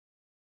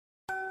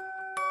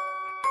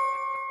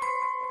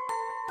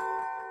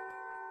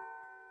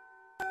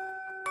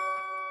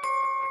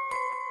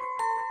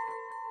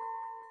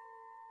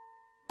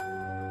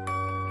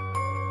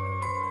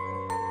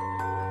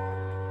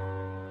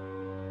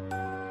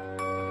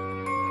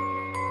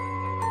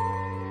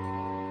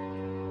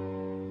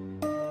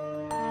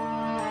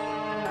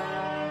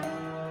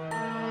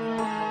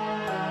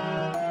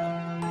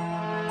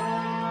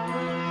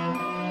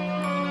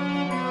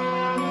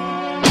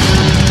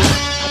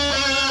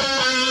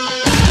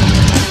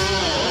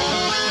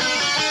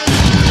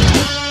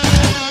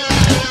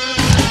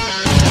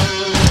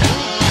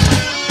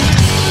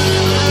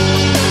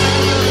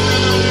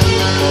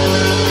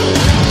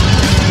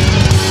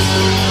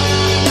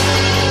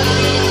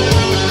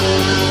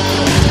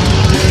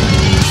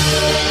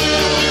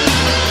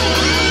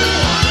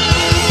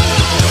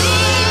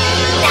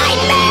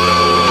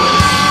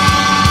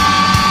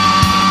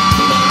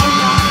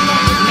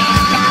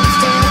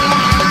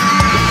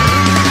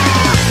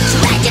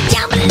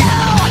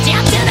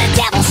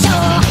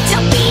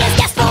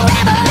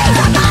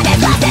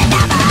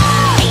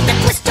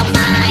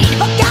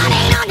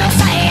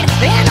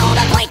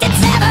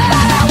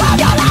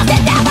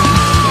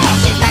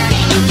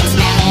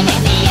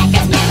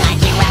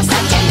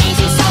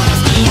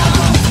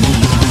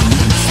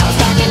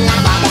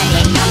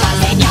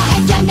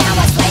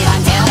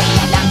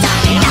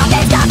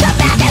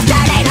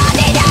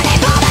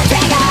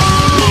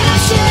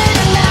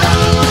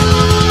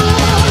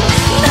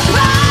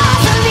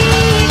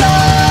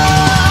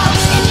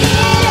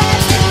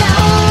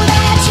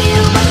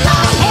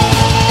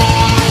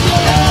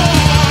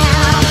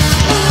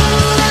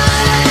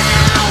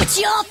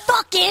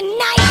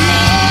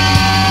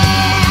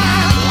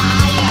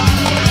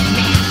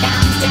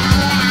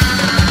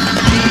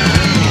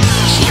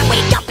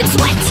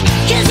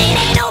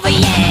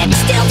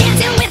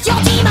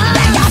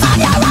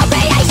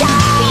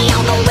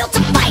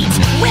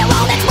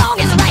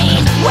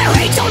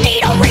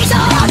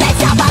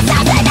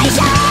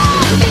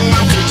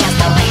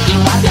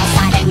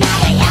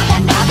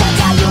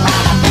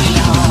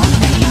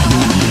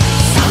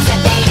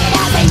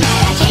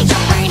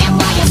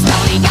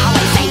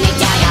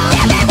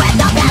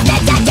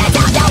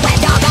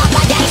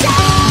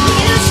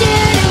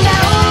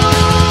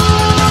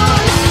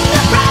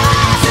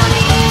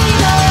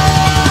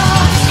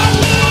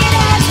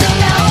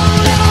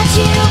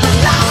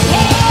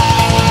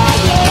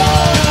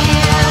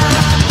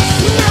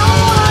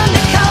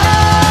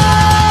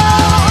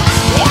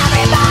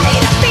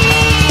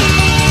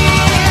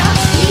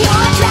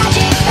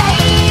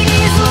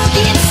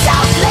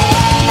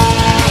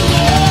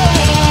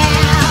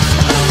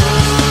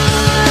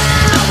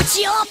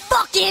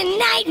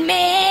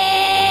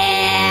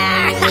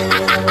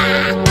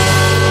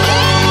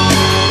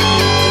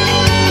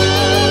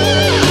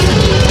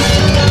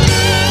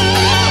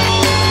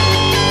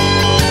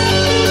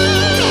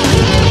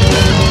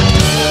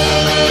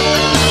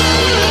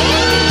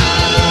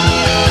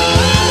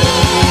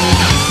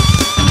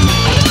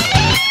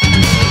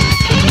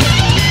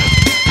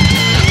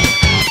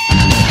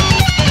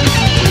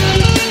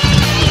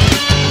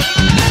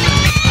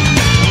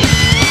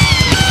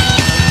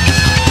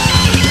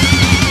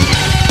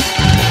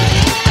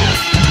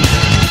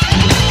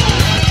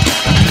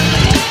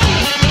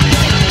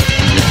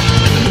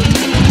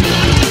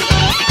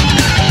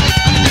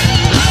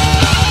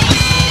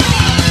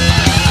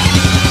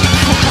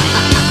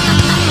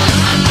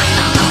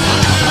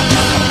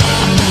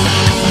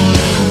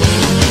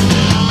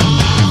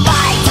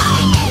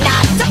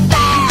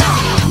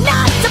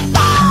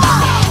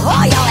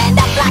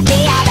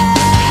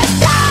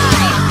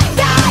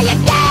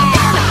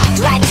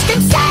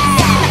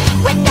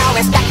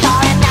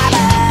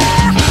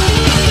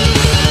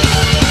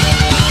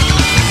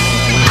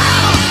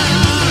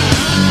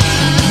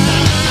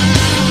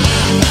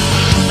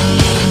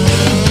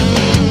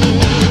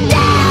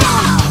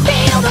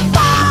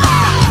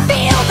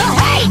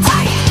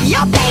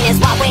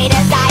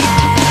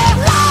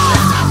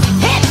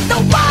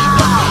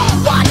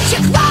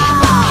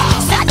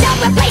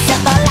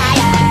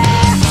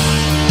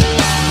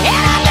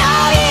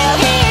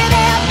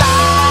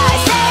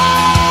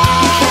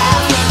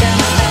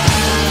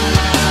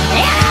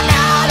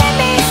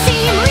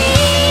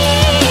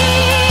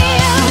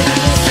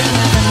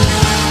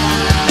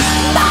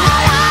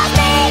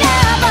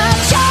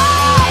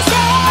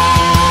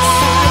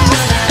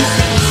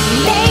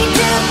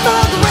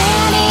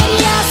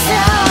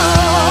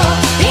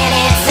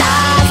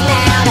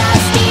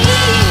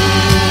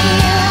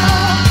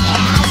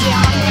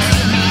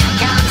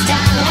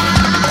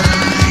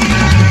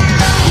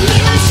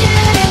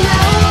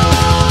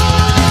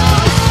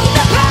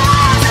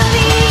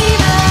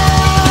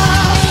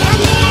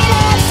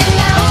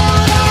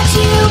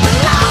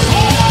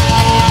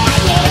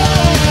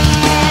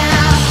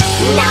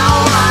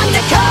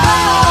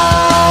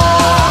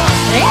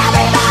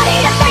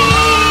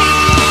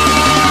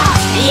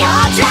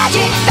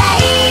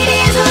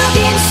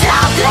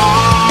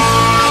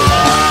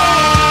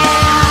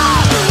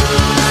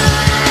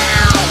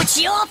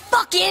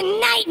fucking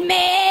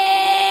nightmare!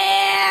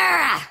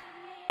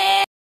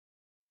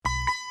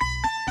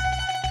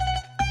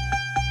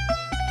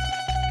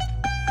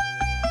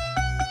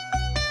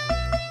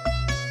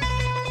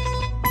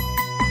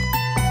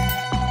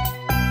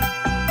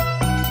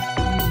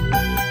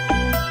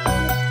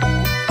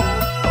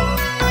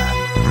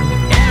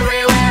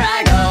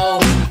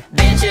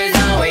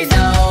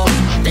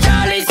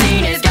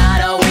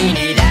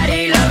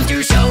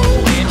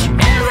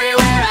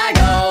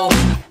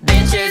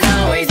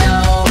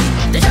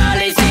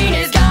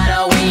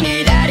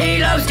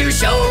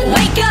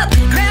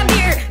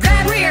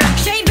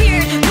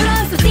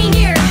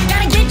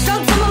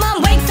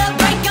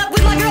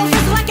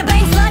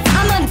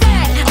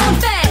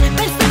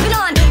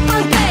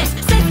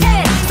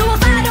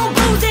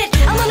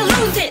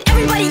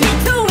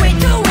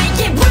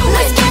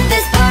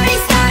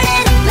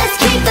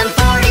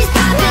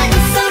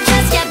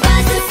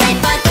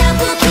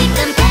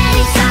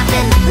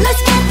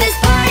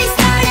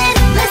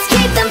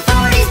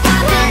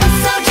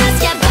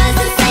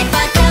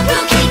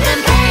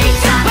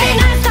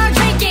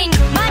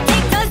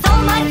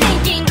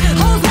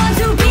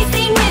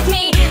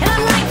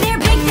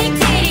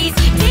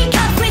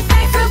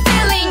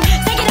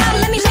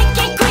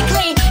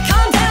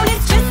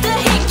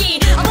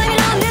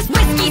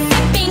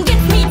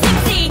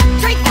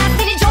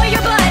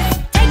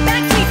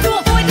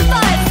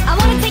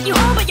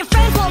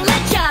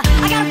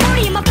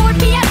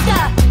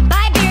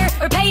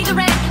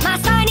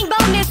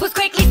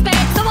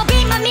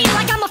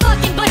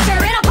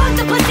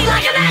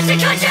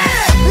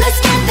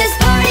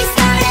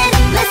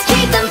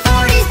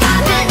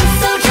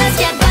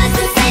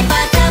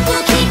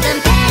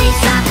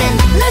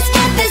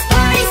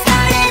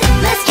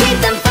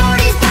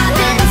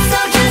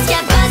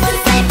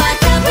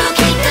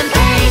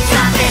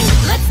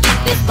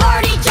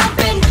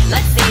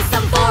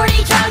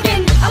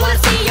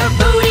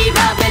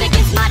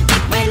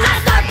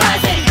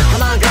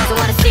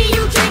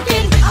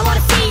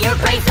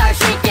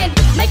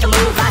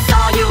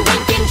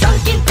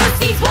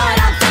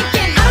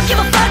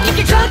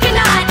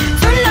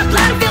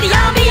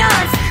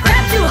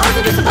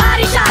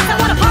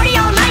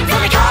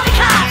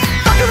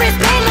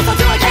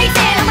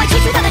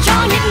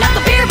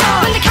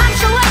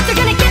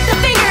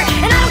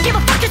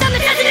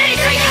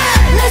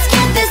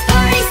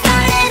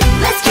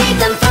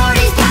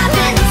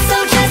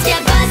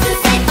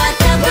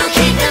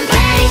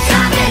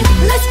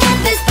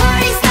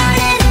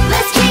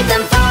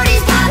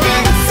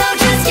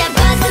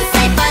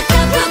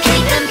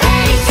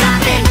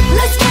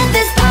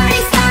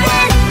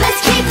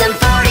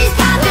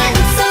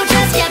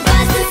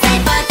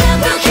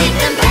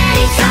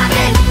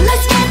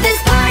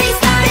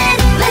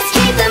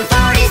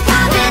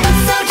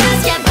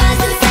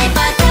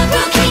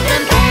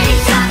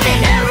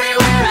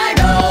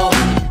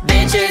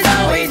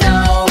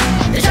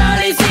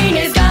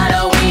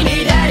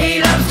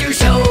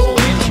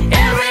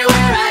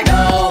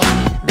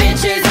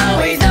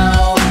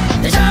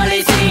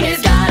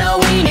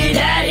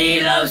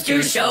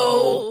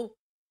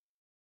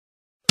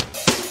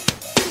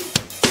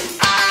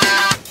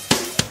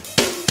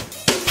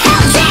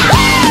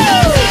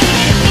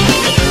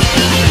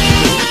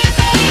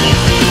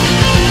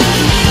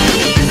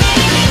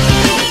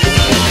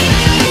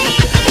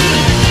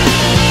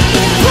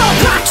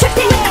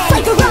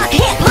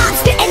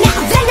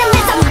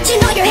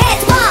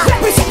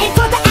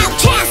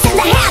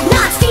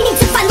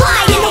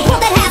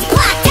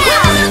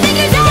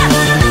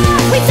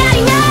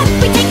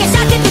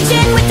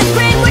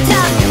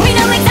 We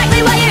know exactly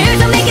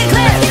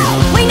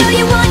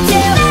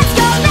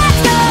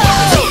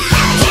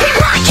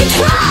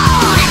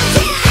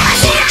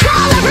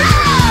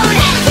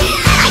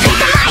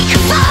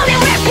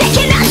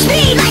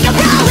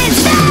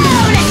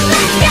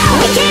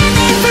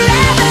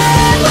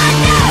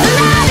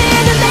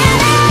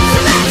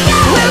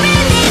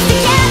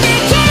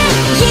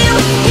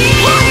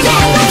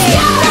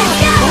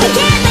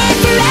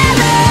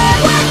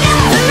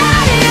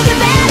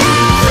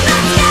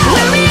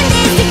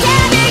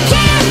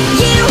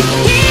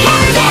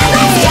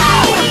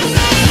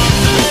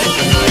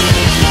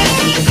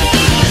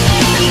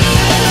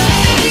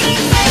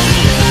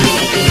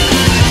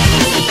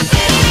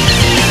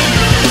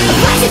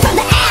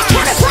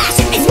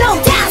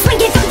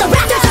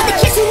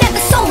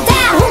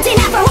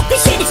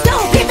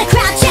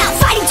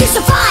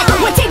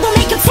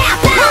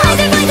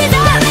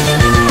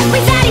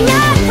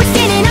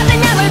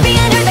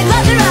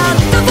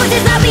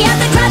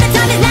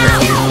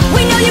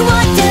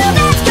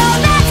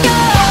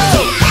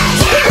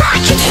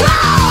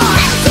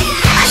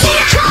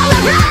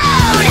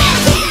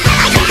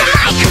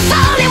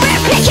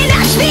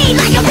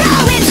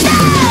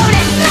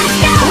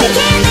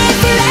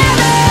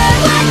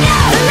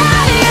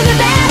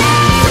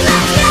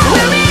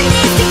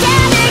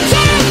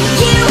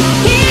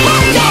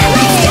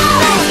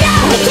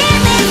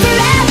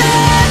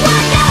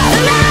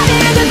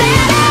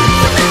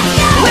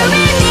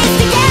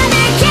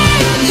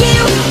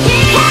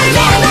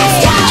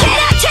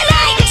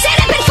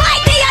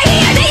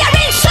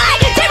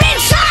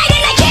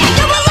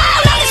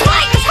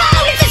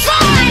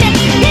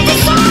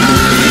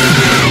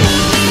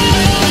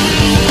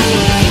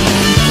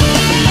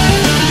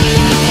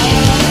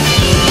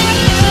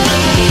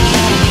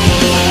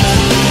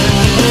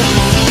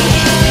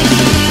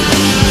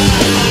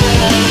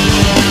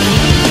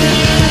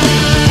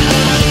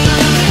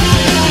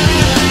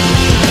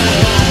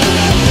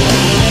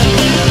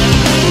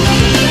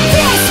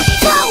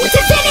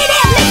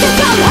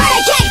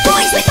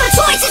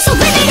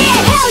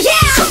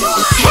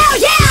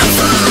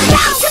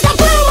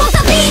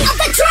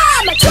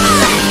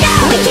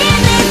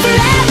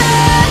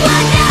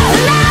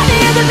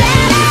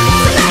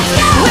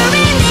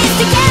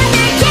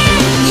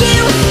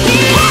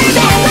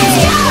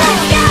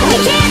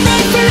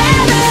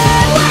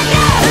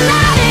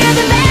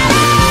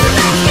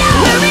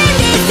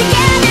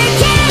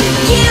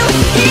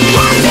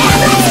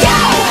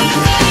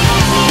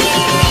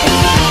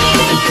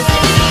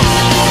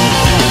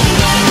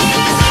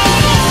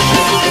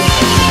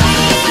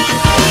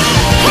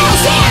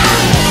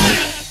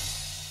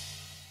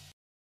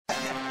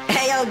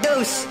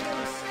Deuce.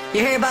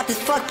 You hear about this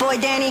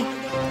fuckboy Danny?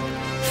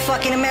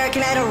 Fucking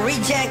American Idol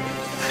reject.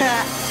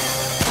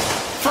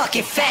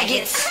 Fucking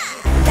faggots.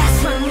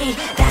 That's when we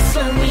ride. That's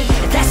when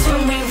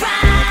we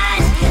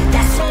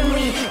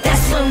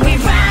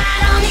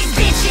ride on these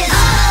bitches.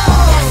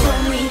 Oh, that's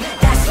when we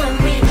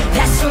ride.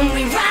 That's when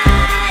we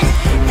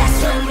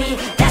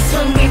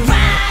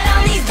ride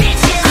on these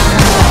bitches.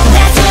 Oh,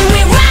 that's when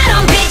we ride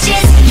on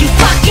bitches. You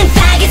fucking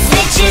faggot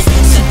snitches.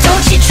 So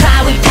don't you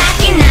try, we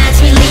packing nines,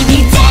 we leave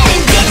you dead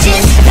in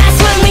ditches. That's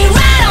when we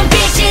ride on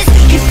bitches.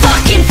 You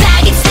fucking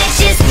faggot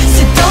snitches.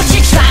 So don't you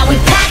try, we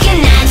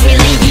packing nines, we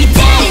leave you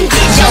dead in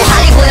ditches. Yo,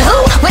 Hollywood who?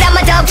 Without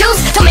my dog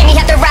Deuce. Don't make me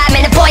have to ride,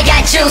 man, the boy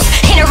got juice.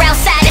 In around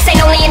side, this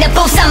ain't only in the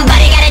booth.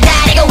 Somebody gotta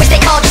die, they gon' wish they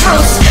called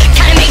truce.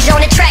 Kinda major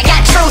on the track,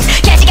 got truth.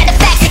 Can't you got the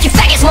facts, if you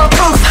faggots more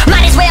proof.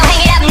 Might as well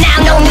hang it up now,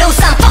 no news.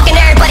 I'm fucking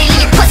everybody,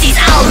 leave your pussies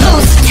all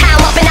loose. Tie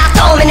 'em up and I'll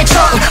throw 'em in the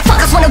trunk.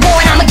 Fuckers wanna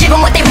war and I'ma give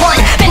 'em what they want.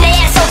 Bend their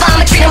ass over,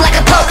 I'ma treat 'em like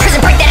a punk.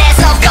 Prison, break that ass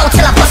off, go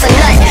till I bust a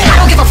nut. I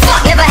don't give a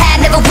fuck, never have,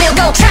 never will.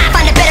 Go try and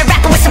find a better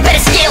rapper with some better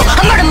skill.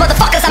 I murder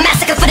motherfuckers, I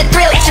massacre for the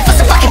thrill. Action for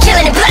some fucking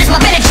killing and blood is my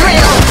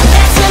Benadryl.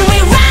 That's when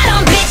we ride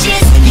on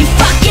bitches. You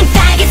fucking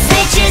faggot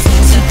snitches.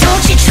 So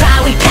don't you try,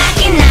 we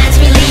packing nines,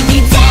 we leave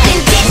you dead in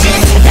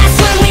ditches. That's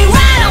when we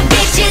ride on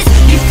bitches.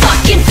 You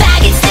fucking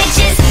faggot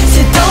snitches. So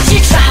don't you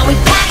try, we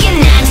packing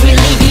nines, we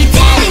leave you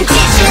dead in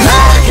ditches.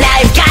 Now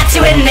you've got to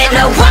admit,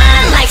 no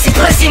one likes your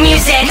pussy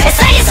music. It's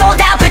like it's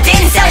sold out but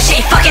didn't sell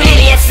shit. Fucking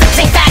idiots,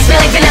 sing fast,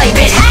 Billy Vanilli,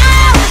 bitch.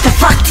 How the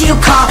fuck do you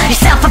call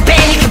yourself a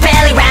band? You can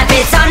barely rap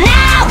it. So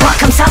now, what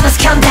comes up must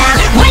come down.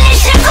 When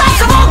this shit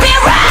flows, it won't be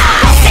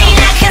around. Saying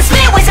I can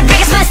spit was the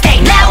biggest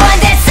mistake. That one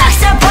that sucks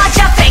to punch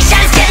your face.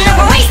 Shot is getting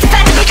overweight, the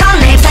fact that we call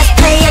names. Let's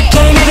play a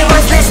game,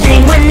 everyone's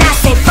listening. When I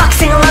say fuck,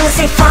 sing along and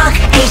say fuck,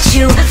 hate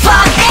you,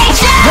 fuck, hate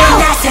you.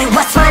 When I say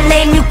what's my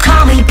name, you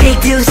call me Big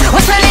Deuce.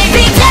 What's my name,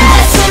 Big Deuce?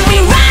 That's when we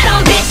ride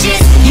on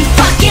bitches. You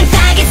fucking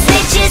faggot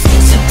snitches.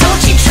 So don't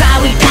you try,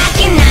 we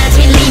packing nines,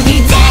 we leave you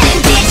dead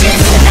in ditches.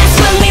 That's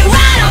when we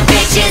ride on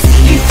bitches.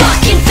 You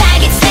fucking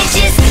faggot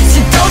snitches. So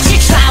don't you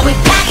try, we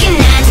packing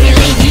nines, we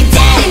leave you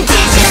dead in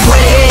ditches. What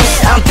it is,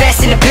 I'm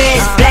best in the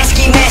biz. Black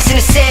ski mask in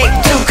the cig,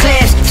 2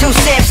 clips, 2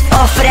 sips,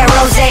 off of that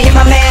rose. Hit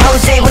my man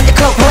Jose with the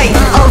coke weight.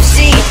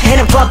 OC, in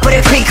a bump with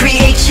a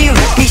create you.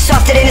 Be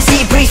softer than a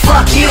sea breeze,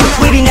 fuck you.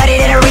 We be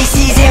nutted at a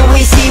Reese's and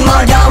we see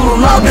more domo,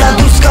 more blood.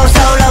 Deuce go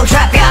solo,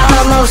 drop y'all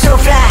homo, so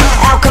fly.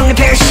 Out come the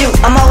parachute,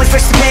 I'm always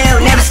first to bail,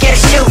 never scared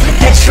to shoot.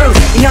 The truth,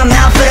 you know I'm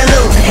out for the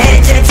loot.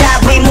 Headed to the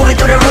top, we moving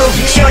through the roof.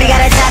 Shorty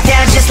got a top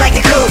down just like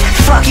the coupe.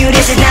 Fuck you,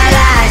 this is not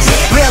lies.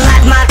 Real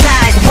life, my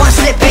ties. One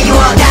slip and you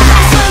all die.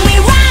 That's when we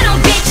ride on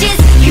bitches.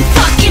 You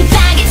fucking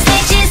faggot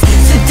snitches.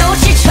 So don't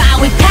you try,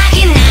 we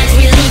packing nines,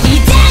 we leave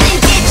you dead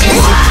in ditches.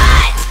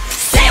 What?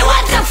 Say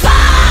what the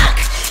fuck?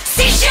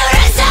 See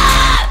shooters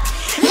up.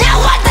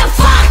 Now what the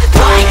fuck?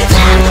 Boy,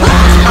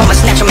 I'ma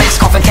snatch your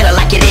mask off and tell it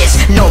like it is.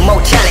 No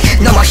more telling,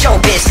 no more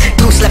showbiz.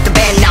 Deuce left the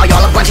band, now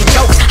y'all a bunch of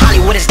jokes.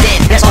 Hollywood is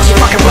dead, that's all she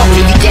fucking wrote.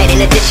 Leave you dead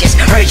in the ditches.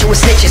 Heard you were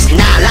snitches,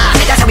 nah lie.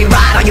 That's how we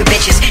ride on you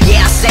bitches.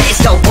 Yeah, I said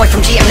it's dope boy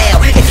from GML.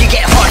 If you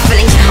get hard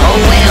feelings, oh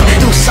well.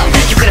 Do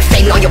something, you could've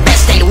failed on your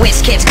best day. The whiz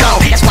kids go,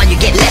 that's why you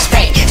get less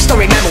paid. Still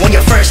remember when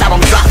your first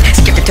album dropped.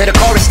 Skipped it to the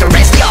chorus, the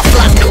rest y'all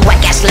flopped.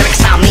 Whack ass lyrics,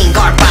 I mean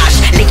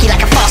garbage. Leaky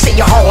like a faucet,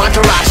 your whole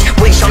entourage.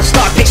 Wish on a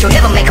star, bitch, you'll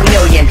never make a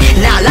million.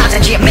 Now lives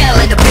at GML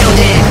in the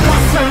building.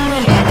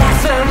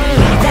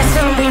 That's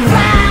when we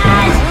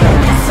ride.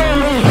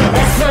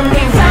 That's when we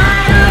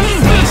ride on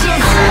these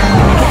bitches.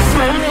 That's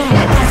when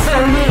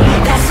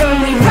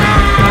we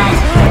ride.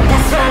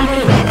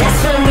 That's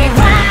when we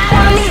ride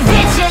on these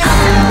bitches.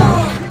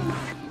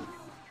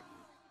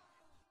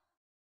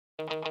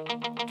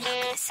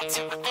 Listen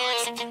to my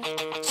voice if you're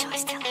making a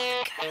choice. Tell all the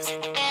girls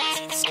in the band,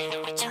 see the screen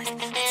and rejoice.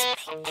 Let's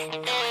make that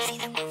noise,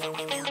 either move or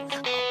we will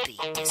all be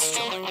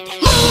destroyed.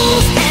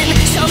 Move and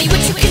show me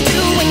what you can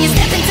do when you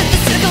step into the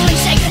circle and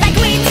shake like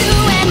we do.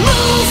 And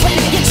move when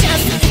you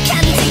just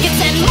can't take it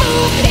and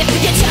move if you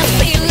just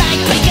feel like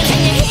breaking.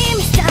 Can you hear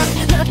me? Stop,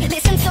 look,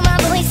 listen to my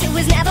voice. It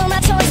was never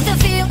my choice to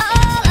feel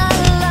all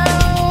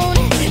alone.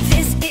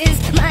 This is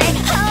my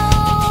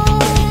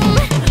home.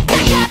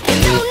 Back up,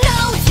 you don't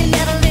know, you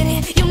never been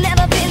here, you've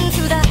never been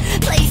to the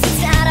places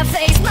that I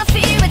face. My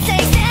fear, it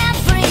takes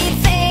every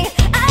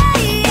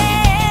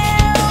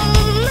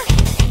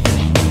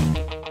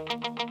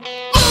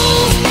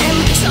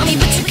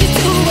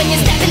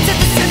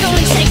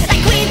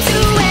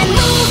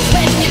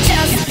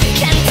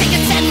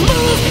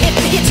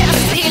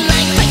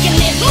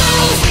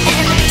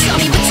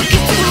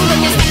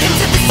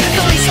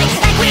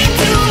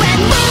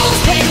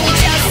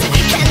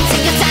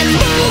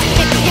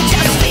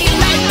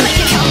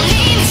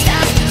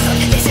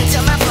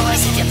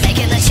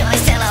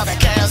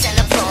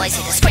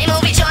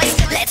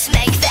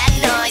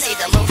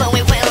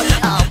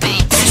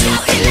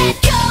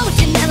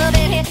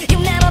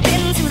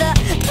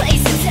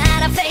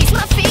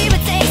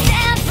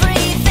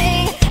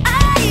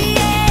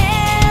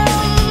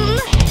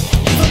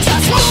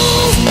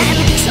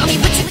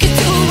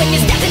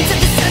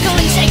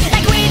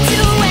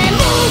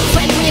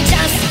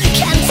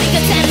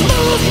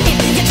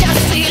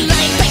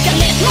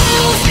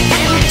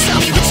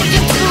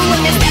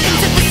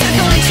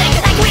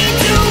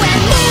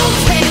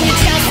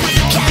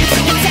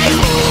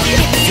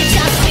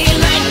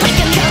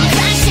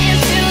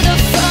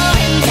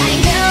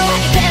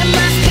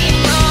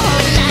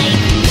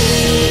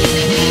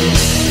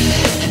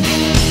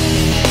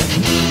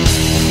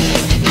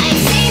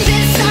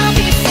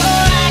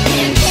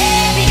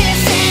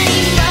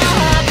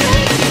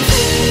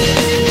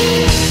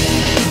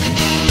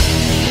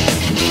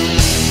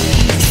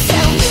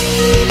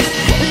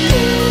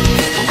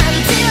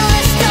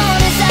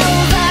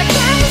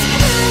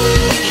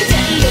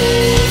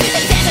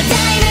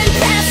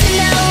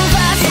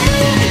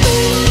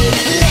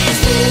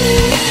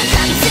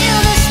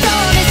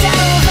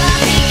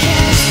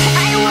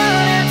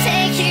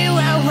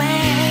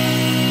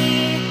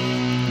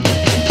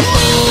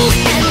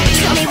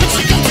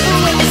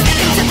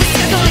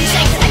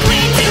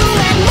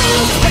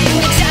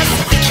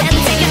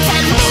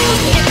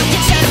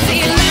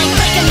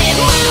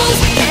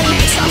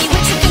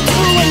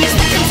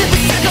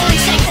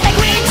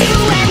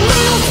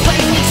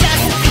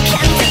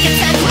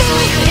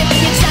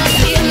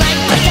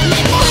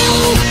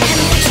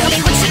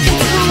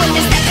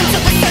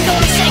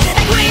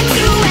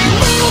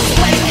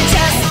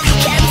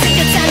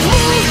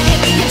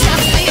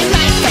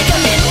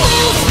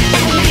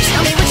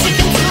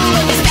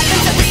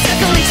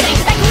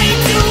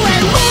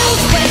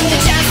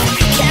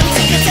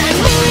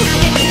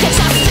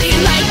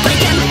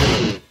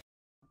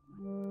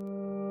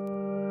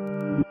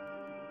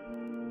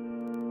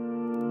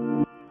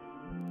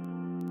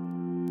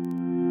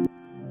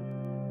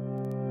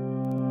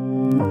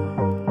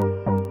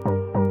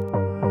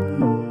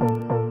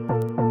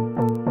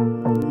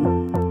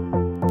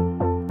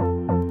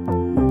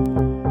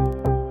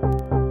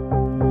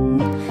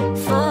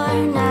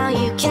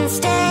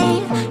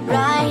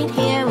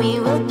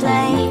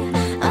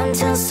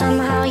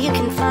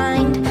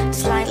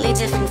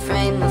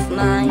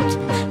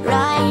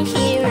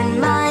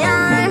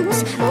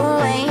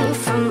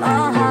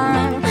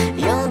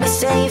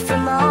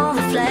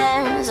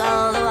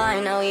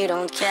you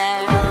don't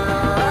care.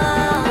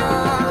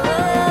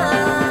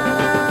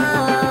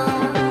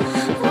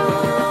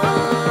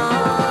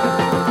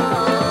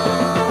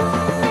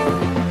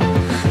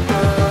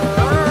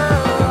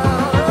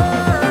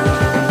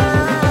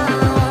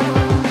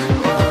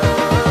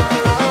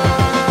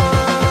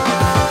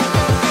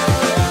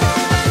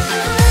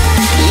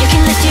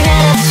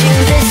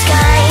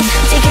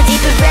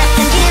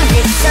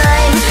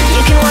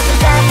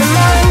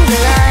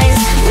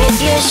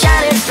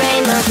 Shattered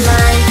frame of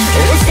mind.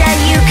 Instead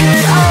you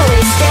could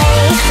always stay.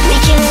 We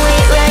can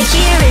wait right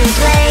here and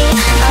play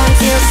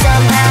until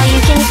somehow you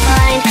can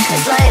find a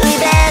slightly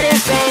better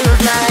frame of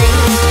mind.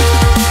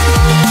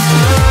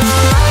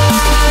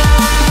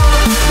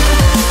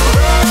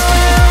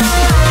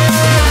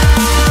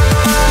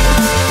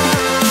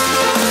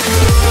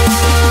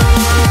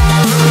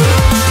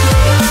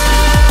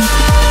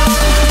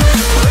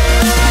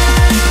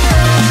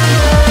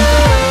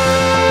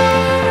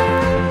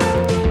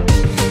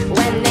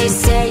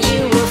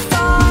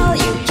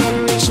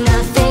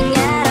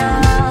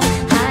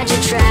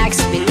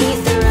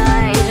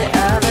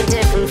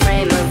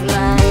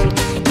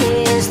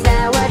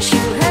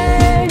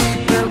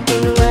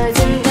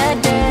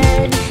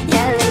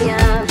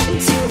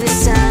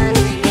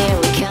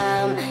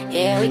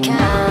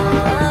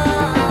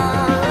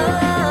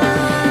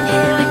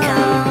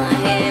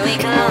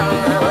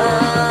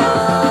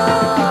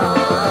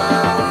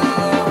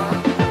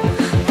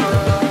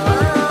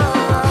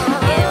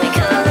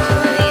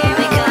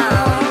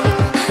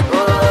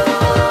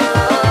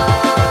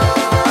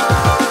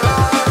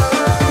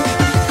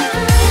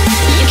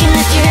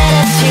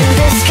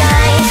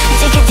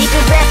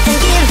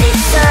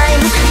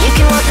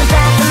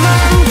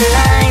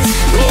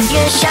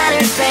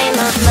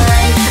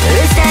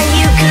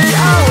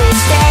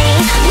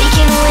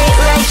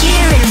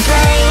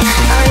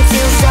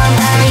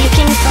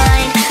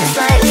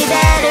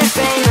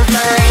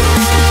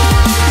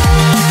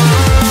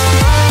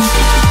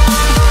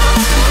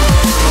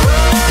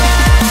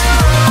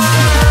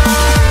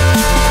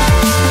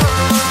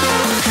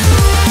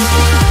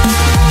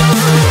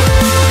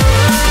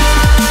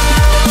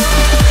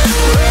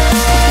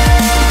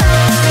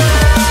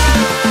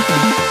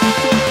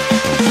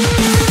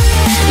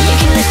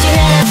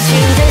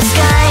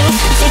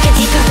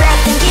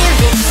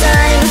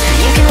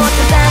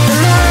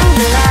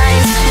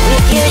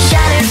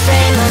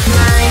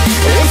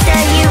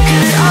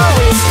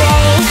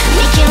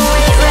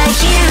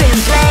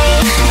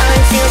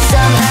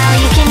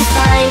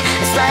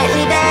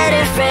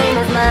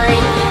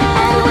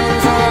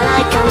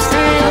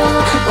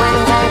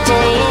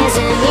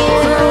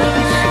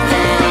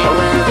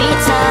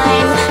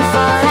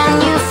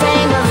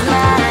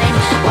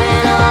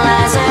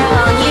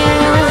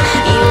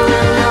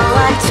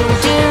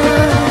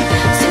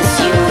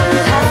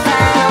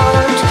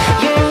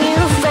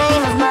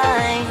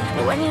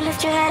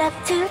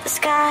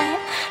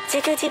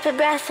 Take a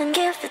breath and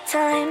give the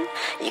time.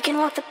 You can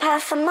walk the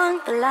path among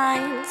the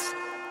lines,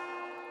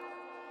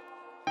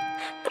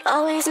 but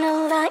always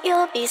know that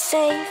you'll be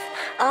safe.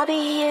 I'll be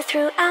here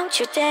throughout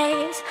your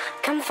days.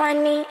 Come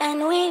find me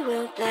and we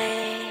will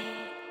play.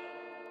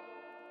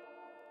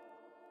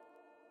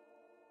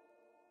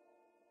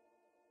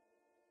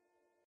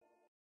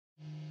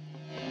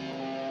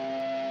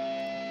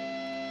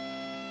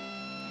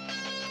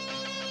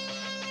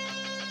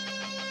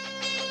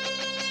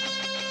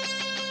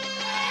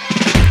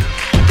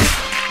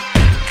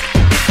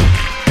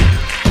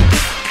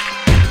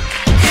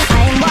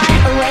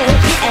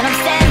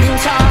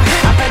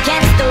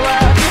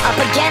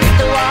 Against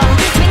the wall,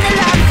 between the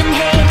love and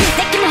hate,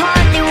 they can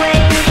hardly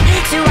wait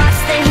to watch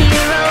the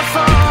hero fall.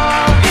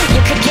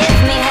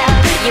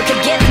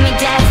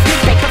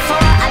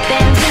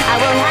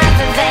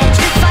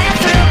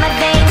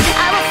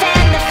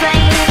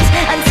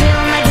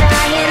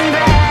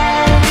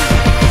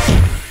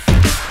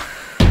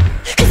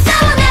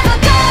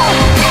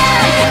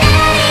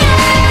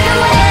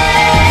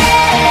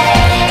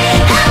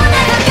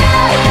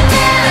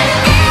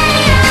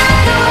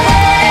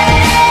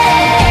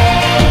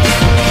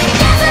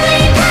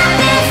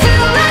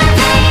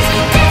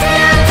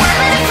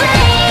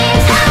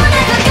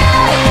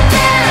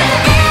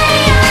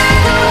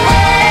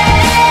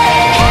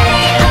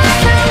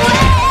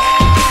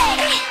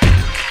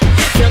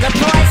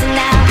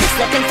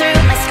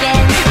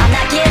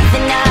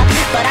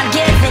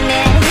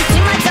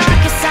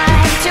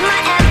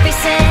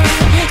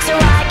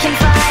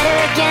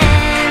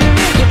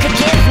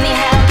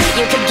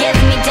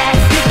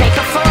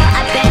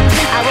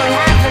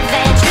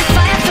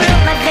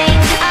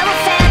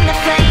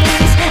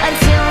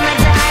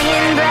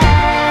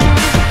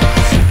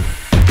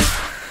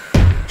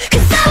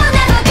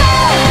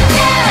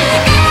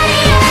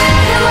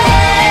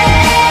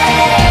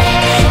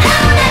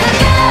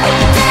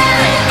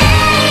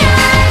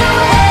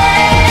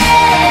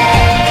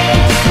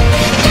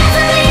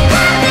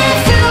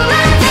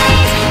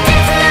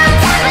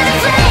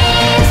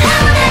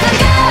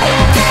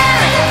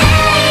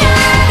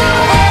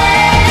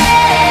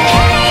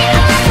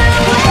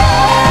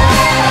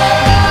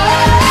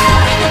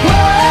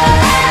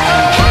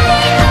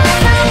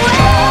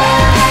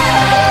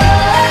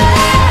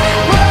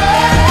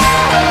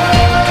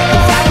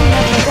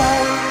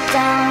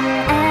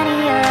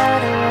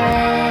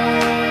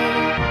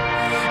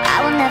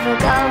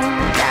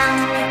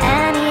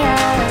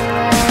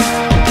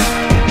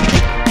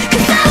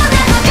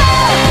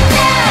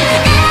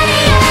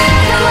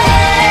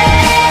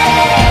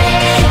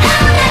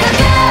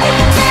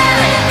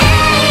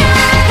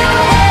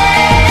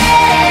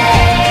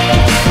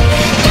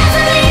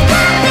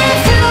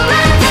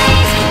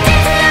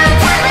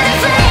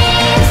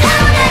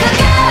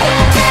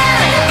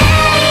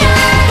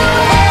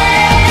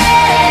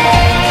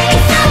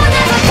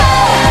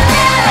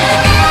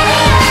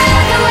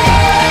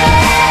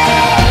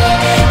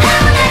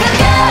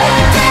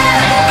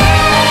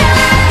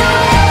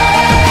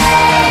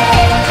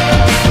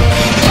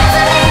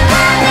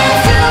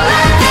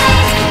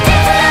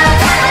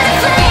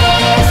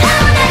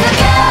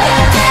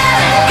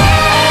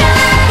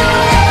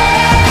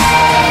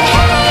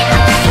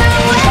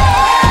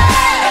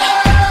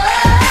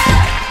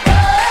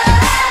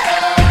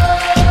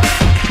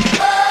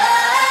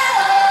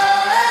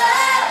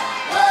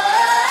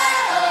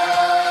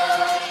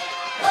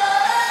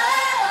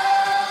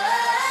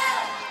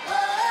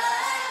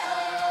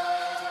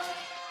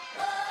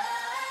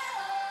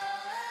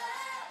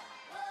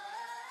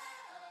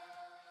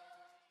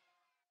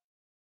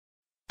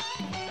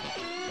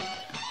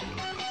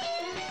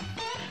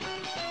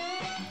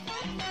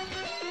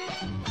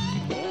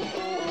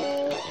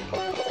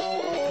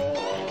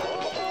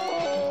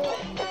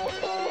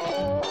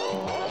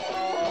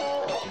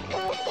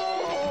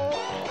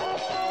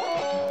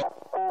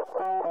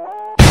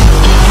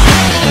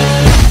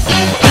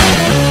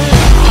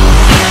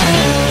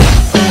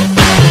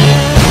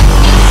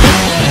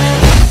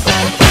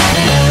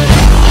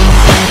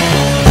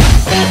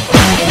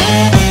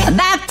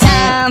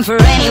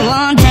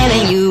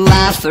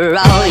 for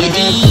all your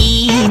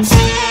deeds.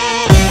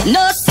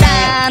 No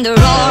sign the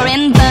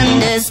roaring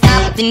thunder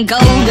stopped in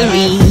cold to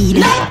read.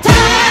 No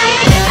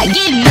time! I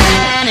get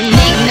mine and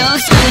make no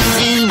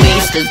excuses,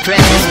 waste of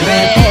precious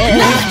breath.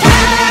 No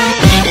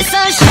time! The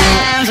sun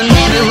shines on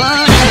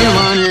everyone,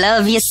 everyone,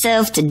 love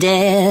yourself to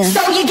death.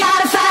 So you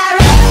gotta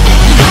fire up,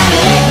 you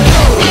gotta let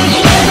go.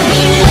 You never be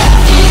loved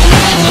till you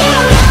make it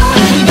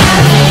alone. You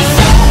gotta face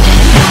up,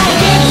 you gotta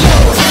get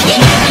loose. You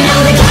never know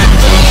the clock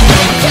till you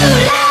get too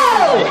loud.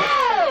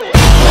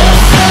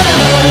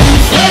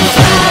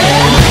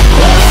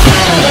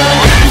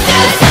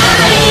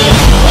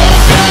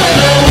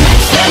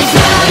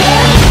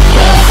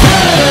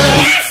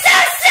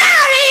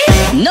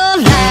 No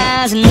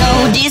lies,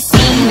 no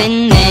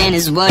deceiving, and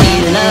is what he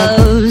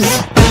loves.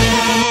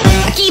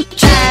 I keep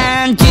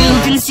trying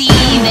to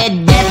conceive that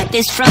death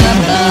is from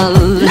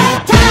above. No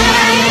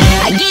time!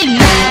 I get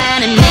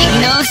mine and make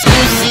no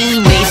excuses,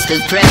 waste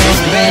of precious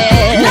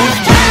breath. No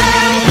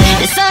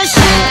time! The sun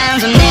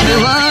shines on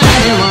everyone,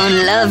 everyone,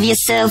 love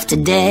yourself to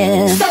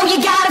death. So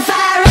you gotta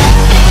fire up,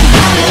 you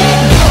gotta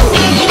let go.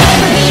 You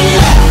never be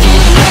loved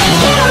till you make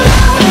it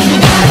alone. You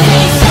gotta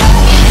face up,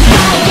 you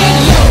gotta get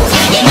loose.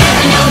 You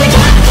never know the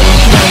clock till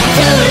you get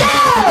too loud.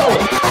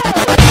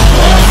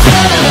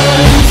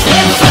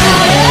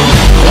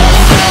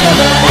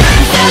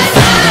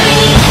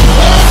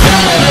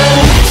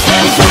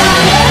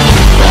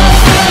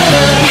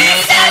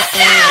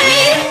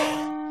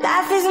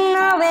 Life isn't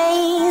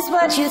always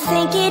what you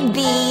think it'd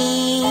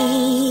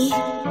be.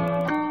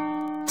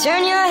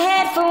 Turn your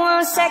head for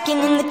 1 second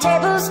and the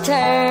tables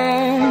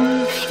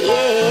turn.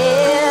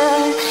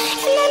 Yeah.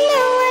 And I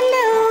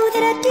know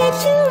that I did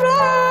you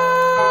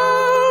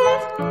wrong.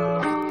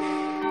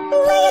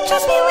 Will you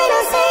trust me when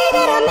I say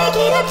that I'll make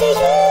it up to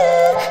you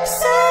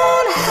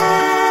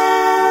somehow,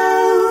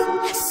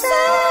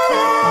 somehow.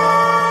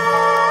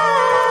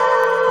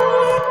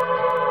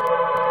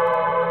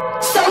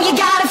 So you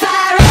gotta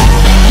fire up,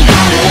 you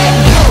gotta let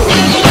go.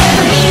 You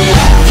never be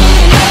loved till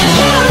you make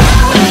it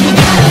alone. You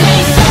gotta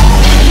face up,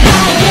 you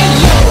gotta get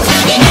loose.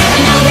 You never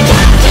know the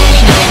clock till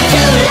you get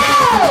too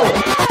loud.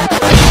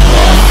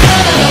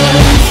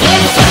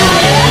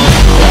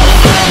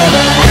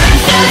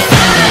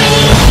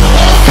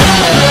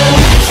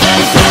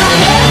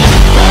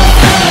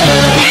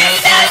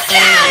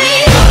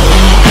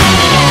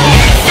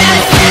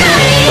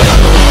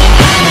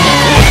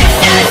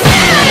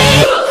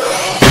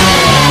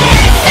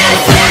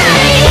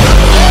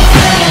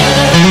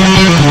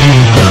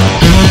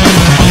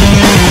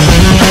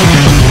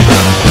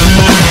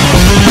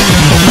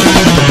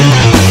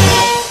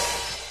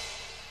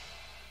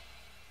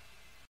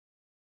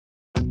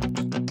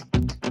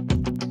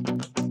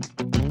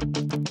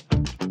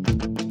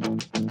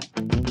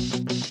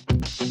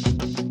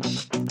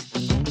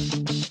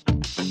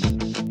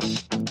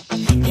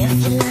 If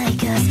you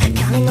like us,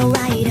 come in the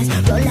riders,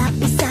 roll up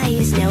beside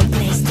us, no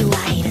place to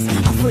hide us.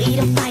 All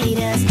freedom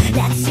fighters,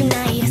 let's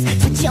unite us.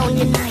 Switch on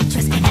your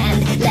nitrous and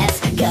let's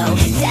go.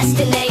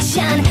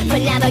 Destination for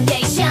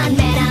navigation,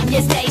 man up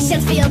your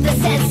station, feel the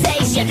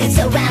sensation.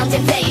 Surround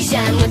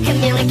invasion with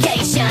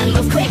communication.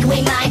 Move quick,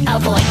 we might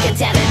avoid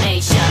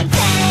contamination.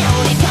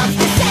 Down, it comes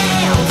to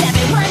sound,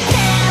 everyone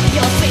down.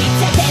 You're free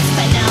to this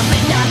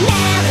phenomenon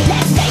now.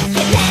 Let's take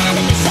your land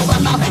and show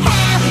them all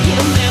how you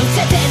move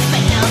to this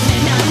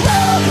phenomenon.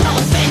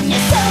 Open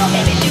your soul,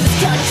 maybe lose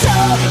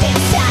control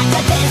inside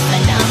of this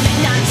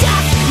phenomenon.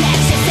 Just let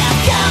yourself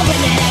go and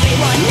let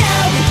everyone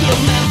know you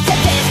move to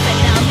this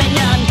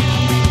phenomenon.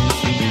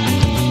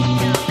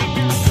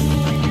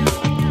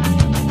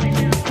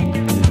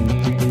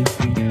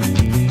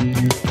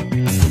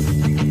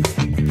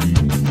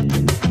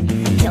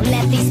 Don't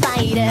let the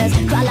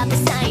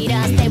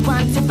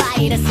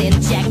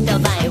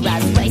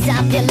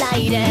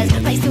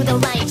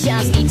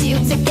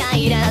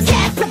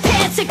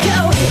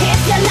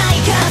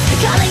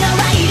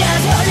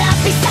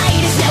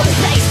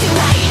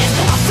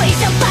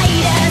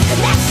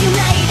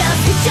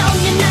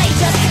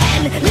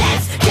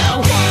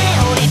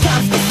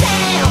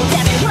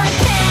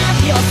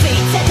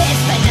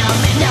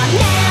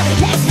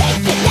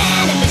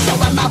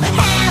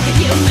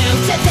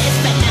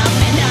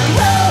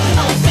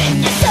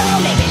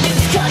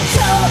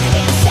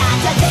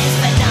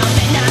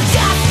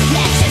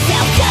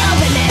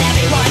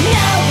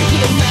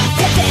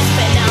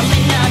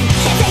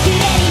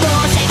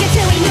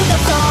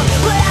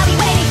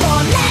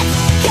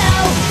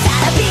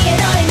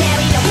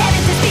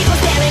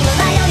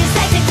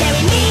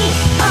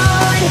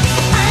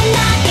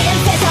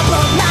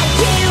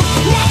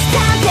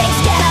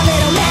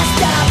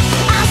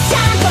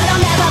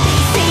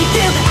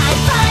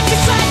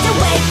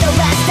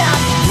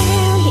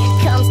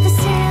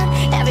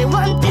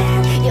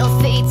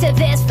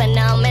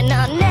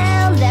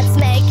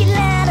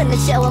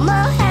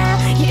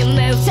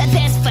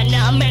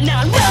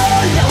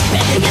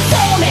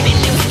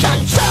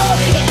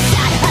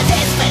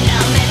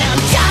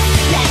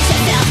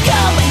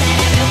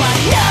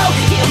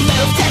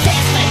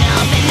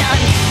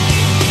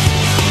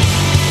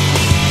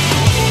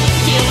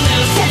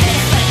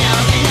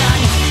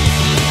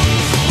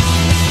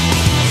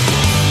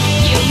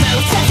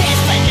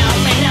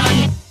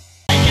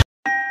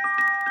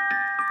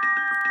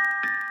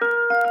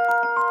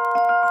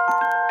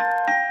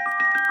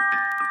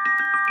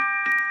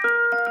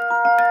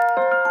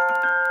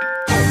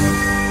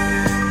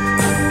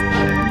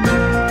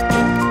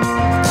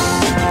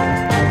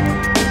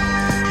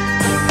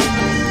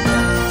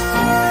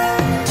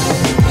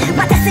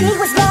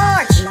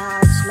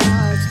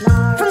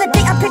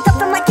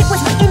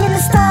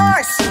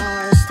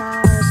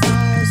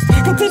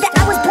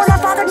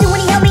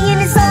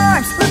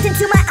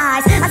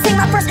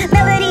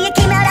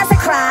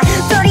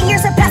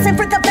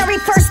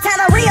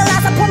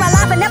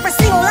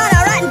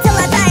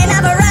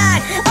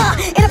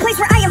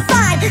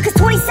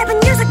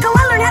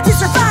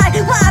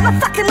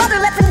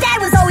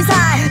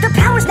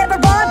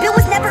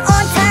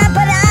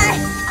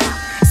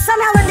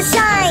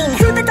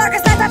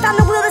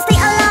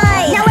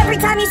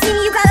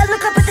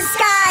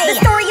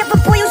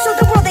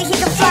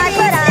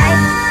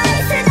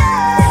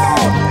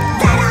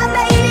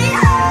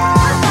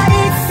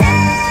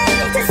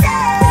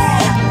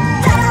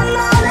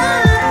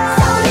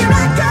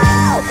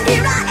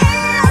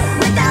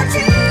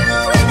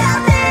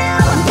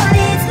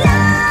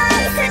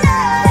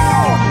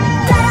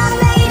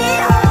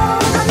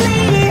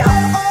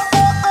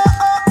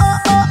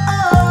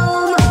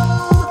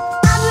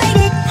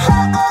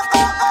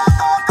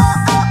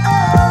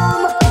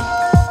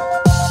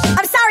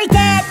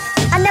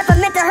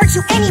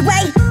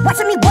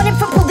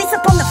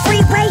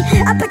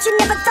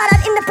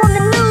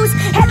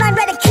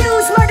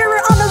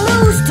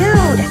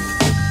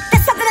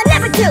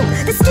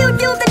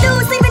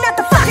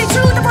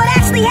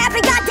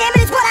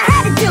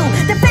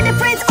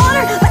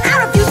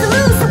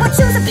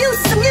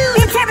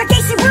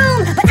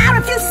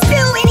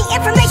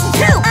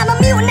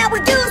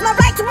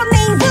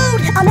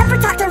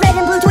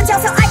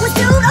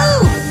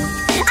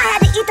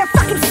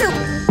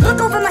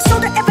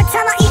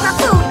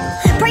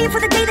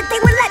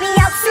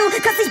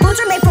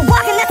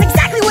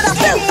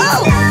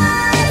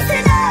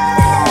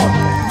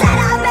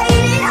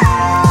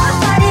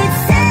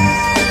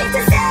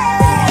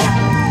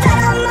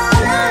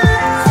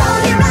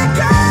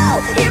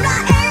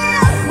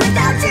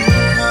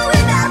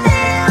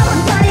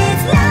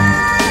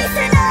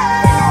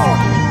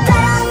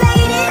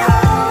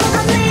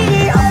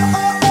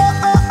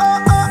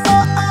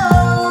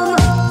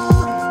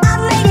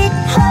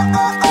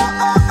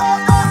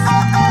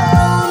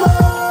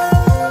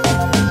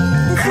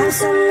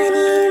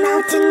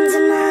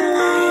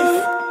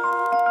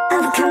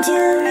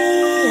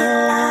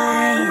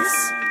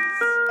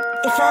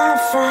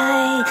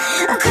fight.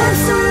 I climbed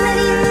so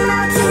many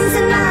mountains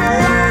in my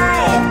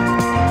life.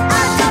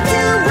 I got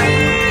to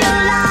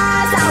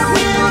realize I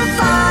will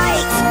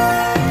fight.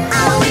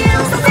 I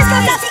will fight. This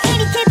goes out to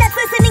any kid that's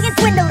listening and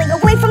dwindling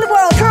away from the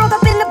world, curled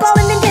up in the ball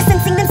and then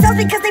distancing themselves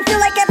because they feel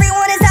like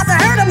everyone is out to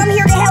hurt them. I'm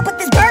here to help with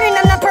this burden.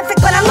 I'm not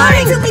perfect, but I'm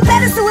learning to be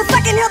better. So if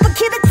I can help a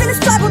kid that's in a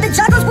struggle, that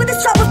juggles with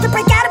his troubles, to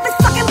break out of his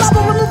fucking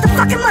bubble, remove the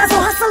fucking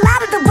muzzle, hustle out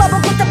of the rubble,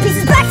 put the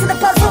pieces back to the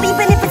puzzle,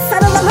 even if it's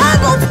subtle. I'm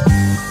humbled.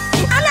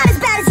 I'm not as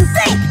bad as you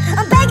think.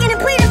 I'm begging and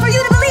pleading for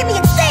you to believe me.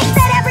 It stinks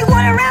that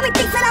everyone around me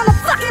thinks that I'm a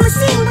fucking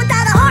machine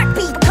without a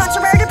heartbeat. But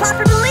contrary to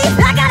popular belief,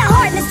 I got a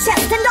heart in this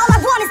chest, and all I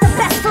want is the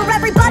best for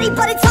everybody.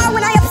 But it's hard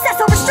when I obsess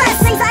over stress,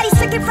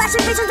 anxiety-stricken,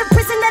 flashing visions of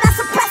prison that I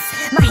suppress.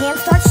 My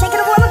hands start shaking,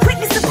 a warm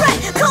quickness to breath.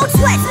 Cold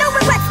sweats, no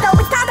regrets though.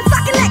 It's time to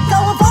fucking let go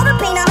of all the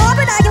pain I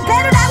harbored. I am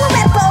better, I will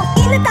let go.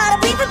 In the thought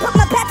of even put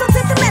my pencil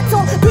to the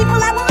mental.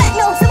 People I will let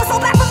know, send my soul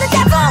back from the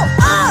devil.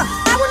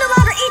 I will no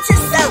longer eat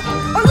your soup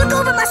or look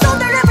over my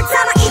shoulder every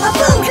time I eat my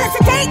food. Cause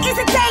today is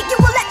a day you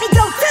will let me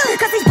go too.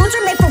 Cause these boots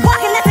are made for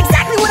walking, that's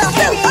exactly what I'll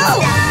do. It's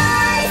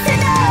nice to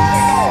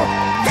know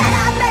that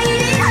I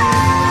made it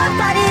home,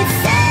 but it's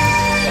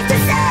safe to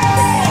say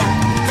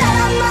that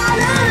I'm all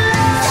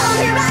alone. So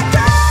here I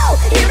go,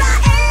 here I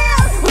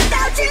am,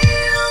 without you,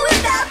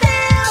 without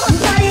them.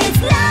 But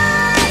it's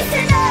nice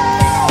to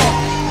know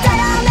that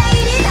I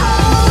made it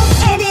home.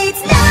 And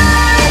it's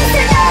nice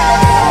to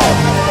know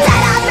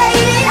that I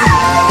made it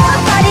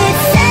home, but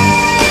it's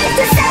safe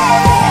to say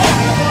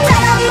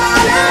that I'm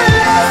all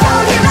alone. So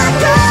here I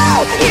go,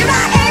 here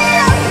I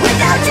am,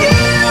 without you,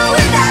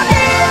 without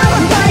them.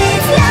 But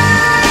it's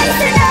nice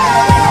to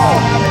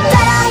know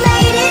that I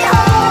made it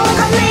home.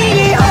 I made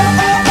it home.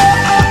 I made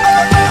it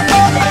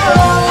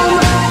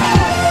home.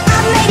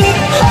 I made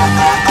it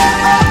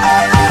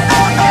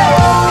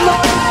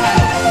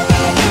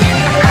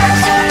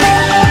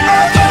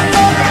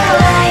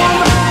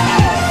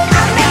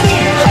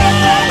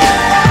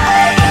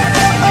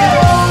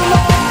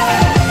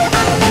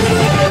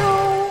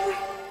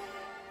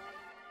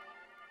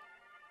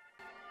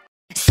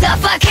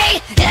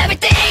Suffocate,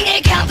 everything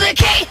they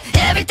complicate,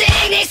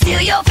 everything they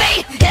steal your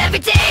fate every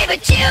day,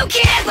 but you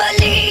can't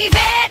believe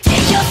it.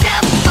 Take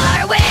yourself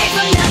far away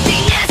from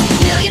nothingness,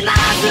 million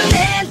miles from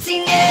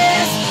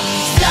emptiness.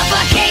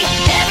 Suffocate,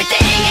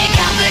 everything they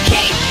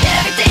complicate,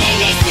 everything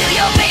they steal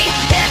your fate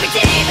every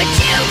day, but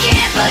you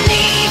can't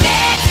believe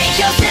it. Take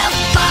yourself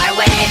far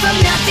away from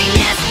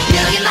nothingness,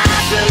 million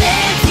miles from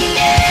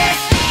emptiness.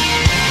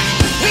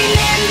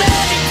 Remember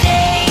the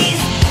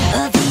days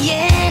of the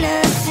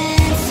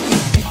innocence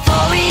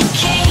before it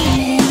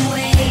came in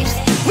waves.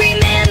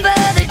 Remember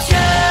the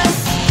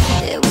trust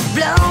that was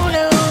blown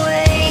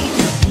away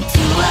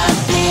into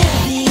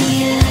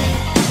oblivion.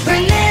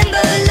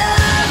 Remember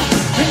love,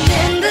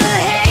 remember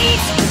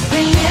hate,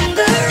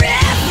 remember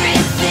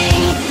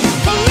everything,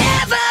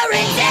 forever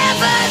and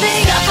ever.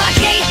 They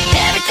suffocate,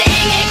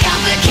 everything they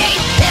complicate,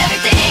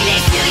 everything they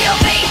steal your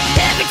fate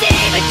every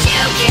day, but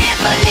you can't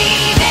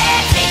believe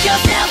it. Take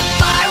yourself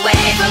far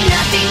away from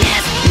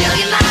nothingness,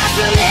 million miles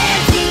from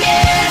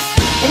emptiness,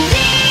 and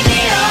leave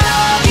it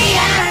all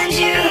behind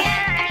you.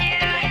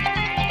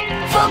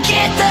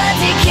 Forget the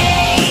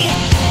decay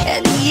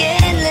and the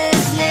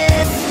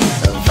endlessness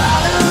of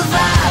all of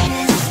our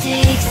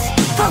mistakes.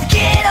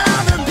 Forget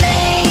all the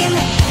blame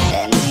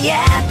and the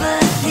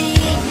apathy,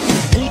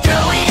 and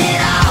throw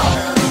it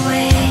all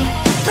away.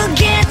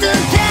 Forget the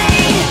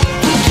pain,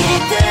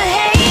 forget the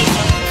hate,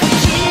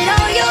 forget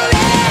all your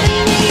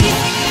enemies.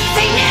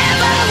 They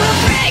never will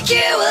break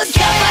you, will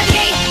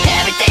suffocate,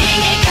 everything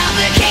they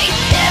complicate,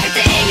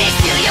 everything they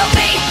steal your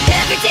fate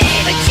every day,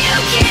 but you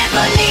can't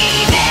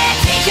believe it.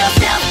 Take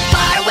yourself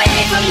far away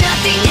from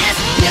nothingness,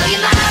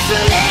 million miles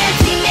from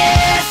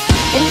emptiness,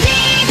 and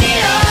leave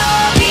it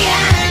all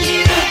behind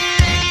you.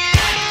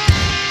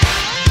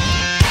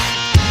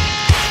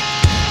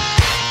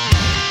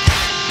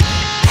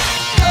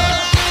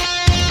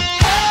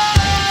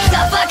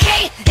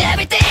 Suffocate,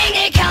 everything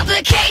they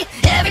complicate,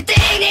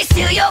 everything they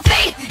steal your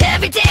fate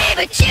every day,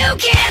 but you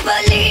can't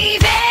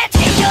believe it.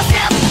 Take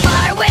yourself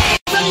far away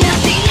from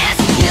nothingness,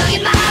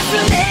 million miles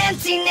from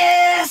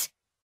emptiness.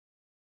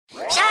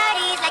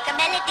 Shawty's like a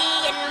melody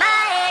in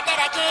my head that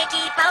I can't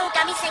keep out.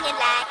 Got me singing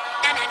like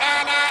na na na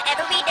na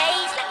every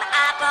day's like my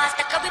iPod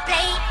stuck on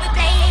replay,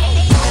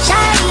 replay.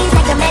 Shawty's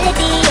like a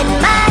melody in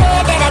my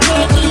head that I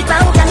can't keep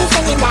out. Got me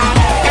singing like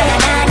na na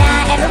na na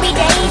every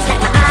day's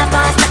like my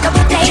iPod stuck on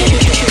replay,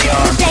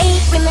 replay.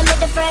 Remember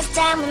the first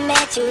time we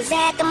met? You was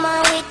at the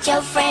mall with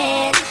your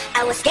friends.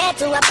 I was scared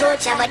to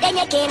approach her, but then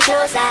you came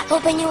closer,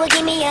 hoping you would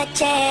give me a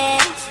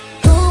chance.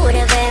 Who would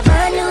have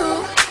ever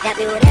knew that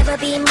we would ever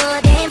be more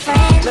than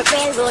friends? We're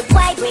railroad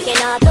white, breaking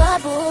all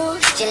the rules.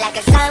 She like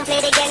a song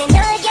played again and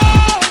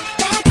again.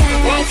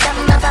 Like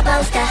something off a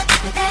poster.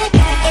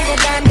 Is a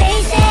gun, they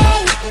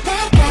say.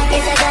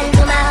 Is a gun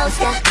to my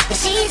holster. And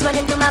she's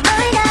running through my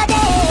mind all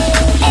day.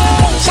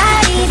 Hey,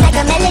 Shawty's like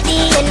a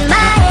melody in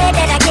my head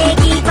that I can't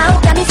keep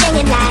out. Got me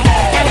singing like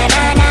na na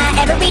na na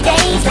every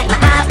day's like my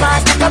iPod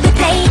stuck on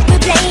replay,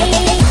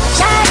 replay.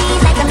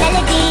 Shawty's like a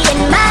melody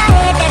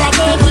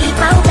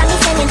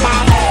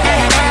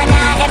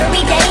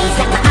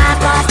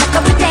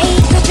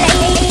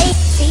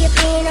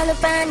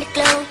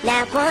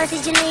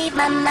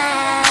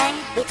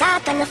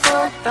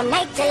from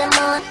night till the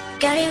morn.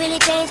 Girl, you really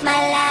changed my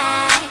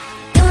life.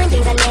 Doing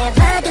things I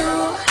never do.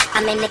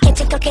 I'm in the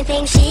kitchen cooking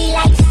things she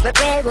likes. Red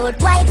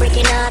railroad white,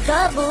 breaking all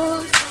the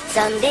rules.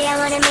 Someday I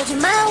wanna make you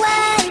my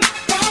wife.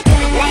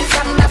 Like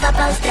something off a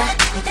poster.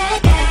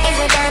 Is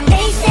a gun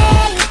they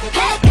say.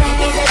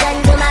 Is a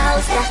gun to my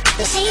holster.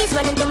 But she's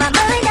running through my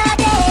mind all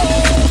day.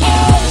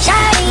 Hey,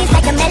 Shawty's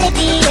like a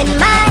melody in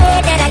my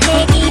head that I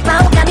can't keep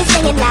on. Got me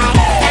singing like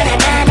na na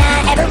na na.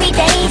 Every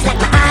day's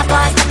like my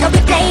eyeballs stuck on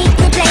replay.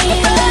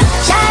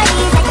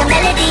 Shawty's like a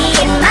melody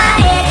in my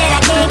head that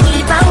I can't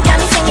keep on. Got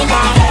me singing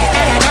like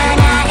na na na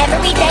na.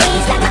 Every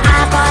day's like my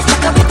eyeballs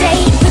stuck on replay.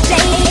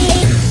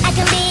 I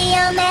can be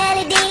your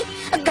melody,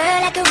 a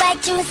girl I can write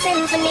you a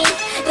symphony,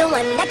 the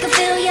one that can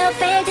fill your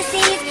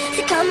fantasies.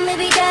 So come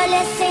baby girl,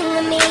 let's sing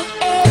with me.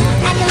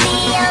 I can be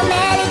your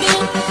melody,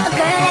 a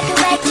girl I can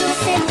write you a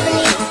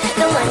symphony,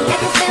 the one that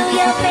can fill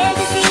your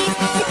fantasies.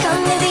 So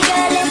come baby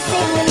girl, let's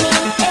sing with me.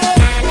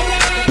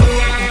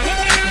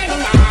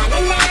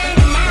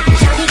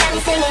 Shawty got me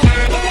singing.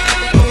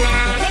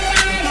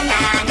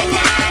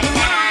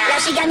 Now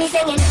she got me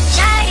singing.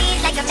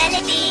 Shawty's like a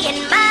melody in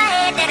my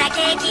head that I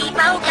can't keep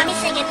on. Got me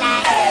singing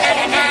like na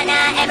na na na.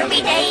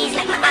 Every day's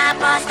like my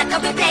eyeballs stuck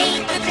on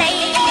replay.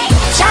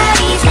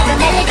 Shawty's like a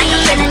melody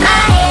in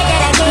my head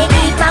that I can't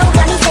keep on.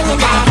 Got me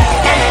singing like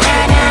na na na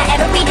na.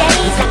 Every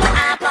day's like my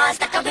eyeballs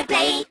stuck on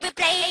replay.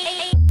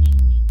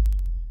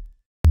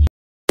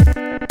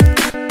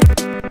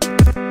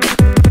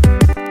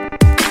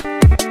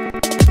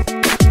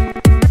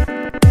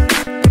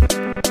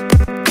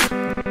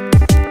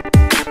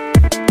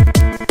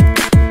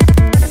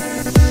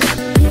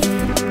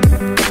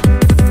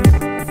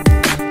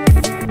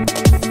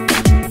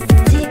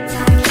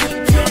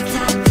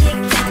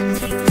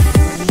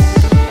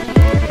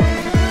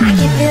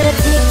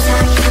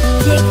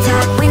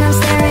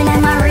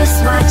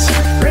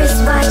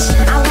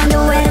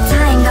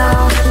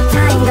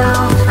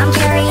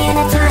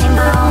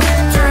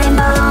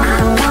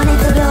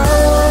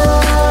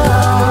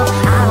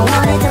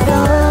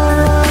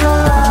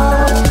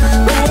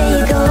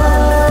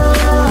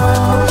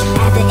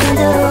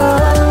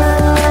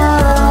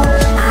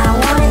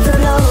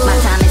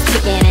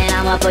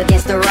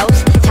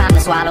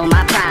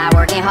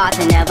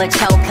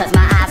 Choke, cause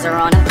my eyes are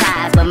on the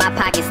prize, but my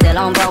pocket's still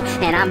on broke,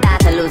 and I'm about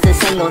to lose a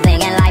single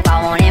thing in life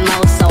I want it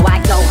most. So I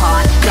go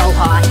hard,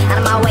 out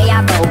of my way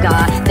I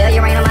bogart.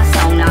 Failure ain't on my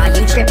sonar,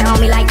 you tripping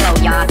on me like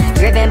Goyard.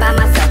 Driven by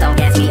myself, don't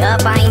gas me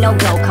up, I ain't no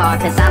go-kart,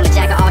 cause I'm a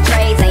jack of all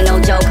trades, ain't no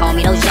joke,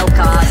 homie, those joke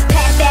cars.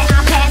 Pass that,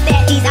 I'll pass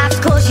that, these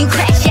obstacles you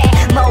crash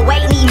at. More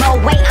weight, need more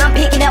weight, I'm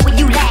picking up where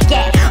you lack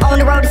at. On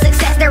the road to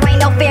success, there ain't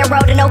no fair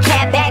road to no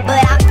cab back,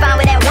 but I'm fine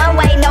with that one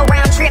way, no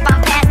round trip,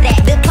 I'm past that.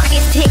 The clock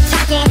is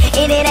tick-tocking,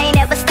 and it ain't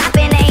ever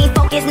stopping, they ain't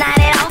focused, not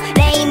at all.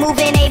 They ain't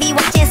moving, they be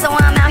watching, so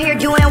I'm out here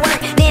doing work.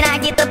 Then I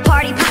get the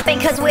party popping,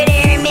 cause with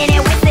every minute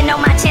wasting, know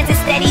my chances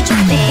steady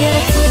dropping.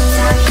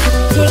 Tick-tock,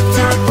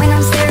 tick-tock, when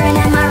I'm staring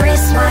at my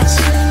wristwatch.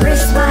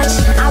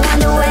 I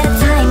wonder where the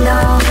time go.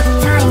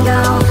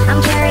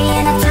 I'm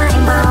carrying a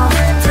time bomb.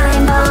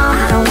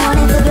 I don't want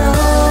it to blow.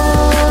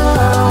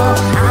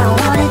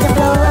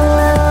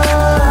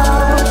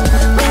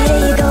 Where do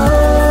you go?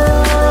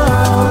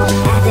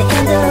 At the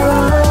end of the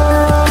road.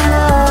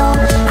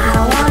 I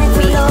don't want it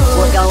to blow.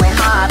 We're going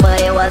hard, but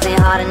it wasn't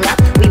hard enough.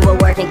 We were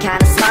working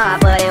kinda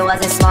smart, but it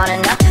wasn't smart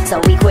enough. So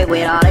we quit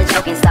with all the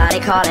joking,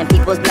 started calling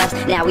people's bluffs.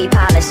 Now we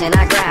polishing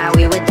our grind,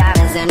 we were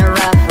diamonds in the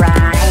rough,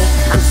 right?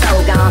 I'm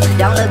so gone,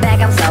 don't look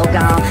back, I'm so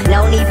gone.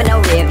 No need for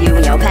no review,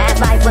 your past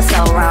life was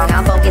so wrong.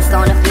 I'm focused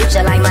on the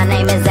future like my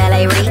name is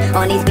L.A. Reid.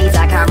 On these beats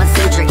I Kama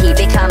Sutra, keep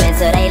it coming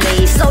till they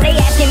leave. So they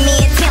asking me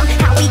and Tim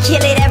how we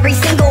kill it every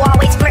single,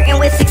 always flirting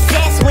with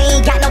success. We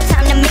ain't got no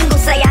time to mingle,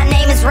 say our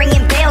name is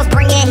ringing bells,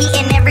 bringing heat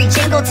in every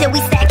jingle till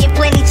we stacking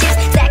plenty chips,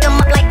 stack them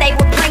up like they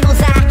were Pringles.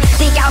 I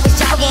think I was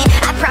jogging,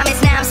 I promise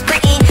now I'm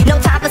sprinting. No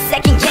time for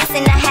second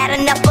guessing, I had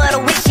enough of the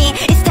wishing.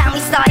 It's time we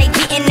started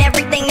getting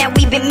everything that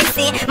we've been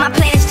missing. My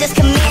plan is just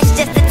commenced,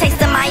 just a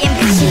taste of my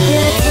ambition.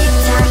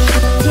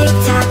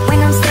 Tick-tock, when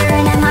I'm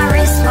staring at my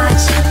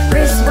wristwatch.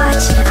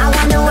 I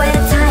wonder where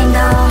the time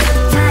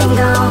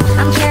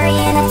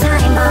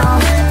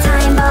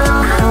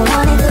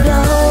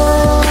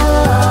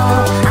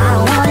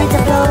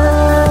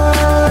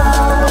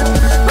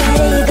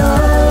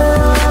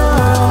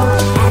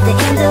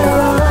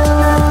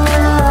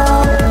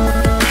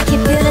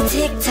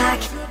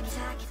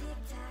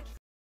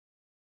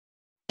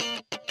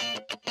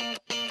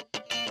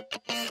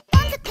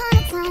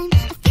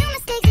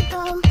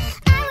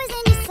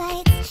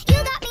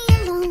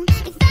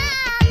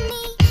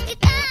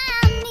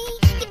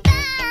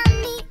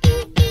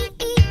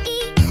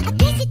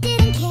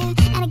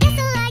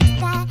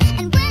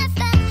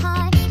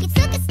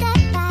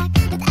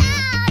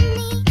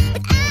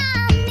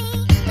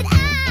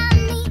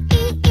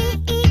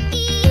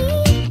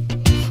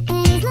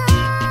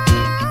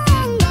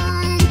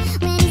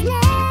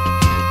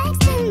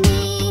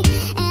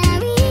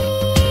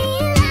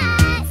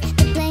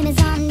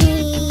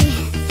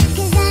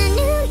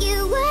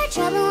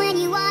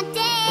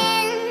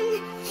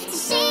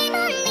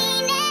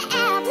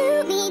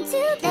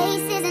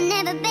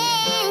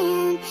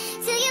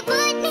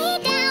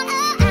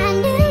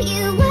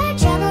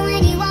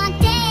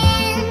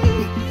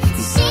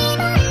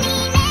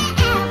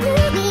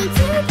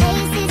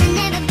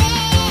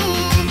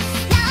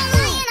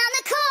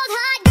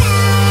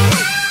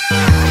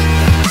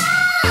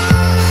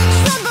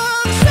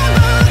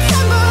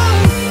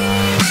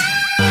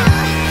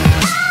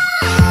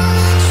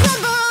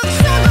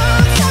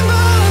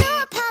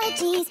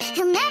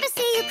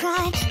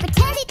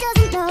pretends he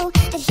doesn't know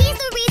that he's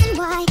the reason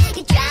why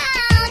you're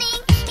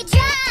drowning, you're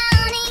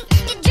drowning,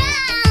 you're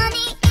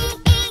drowning.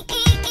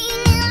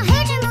 Now I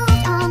heard you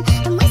moved on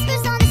from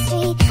whispers on the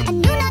street. A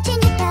new notch in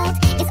your belt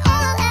is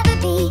all I'll ever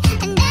be.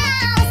 And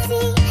now I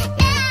see,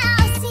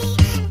 now I see,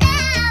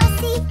 now I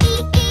see.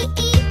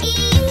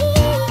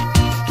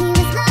 He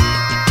was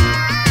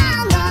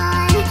long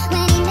gone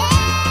when he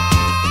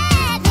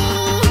met me,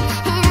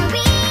 and I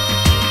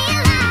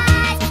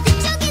realized the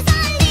joke is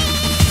on me.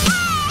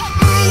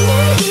 I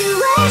knew you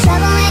were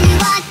trouble when you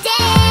walked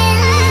in.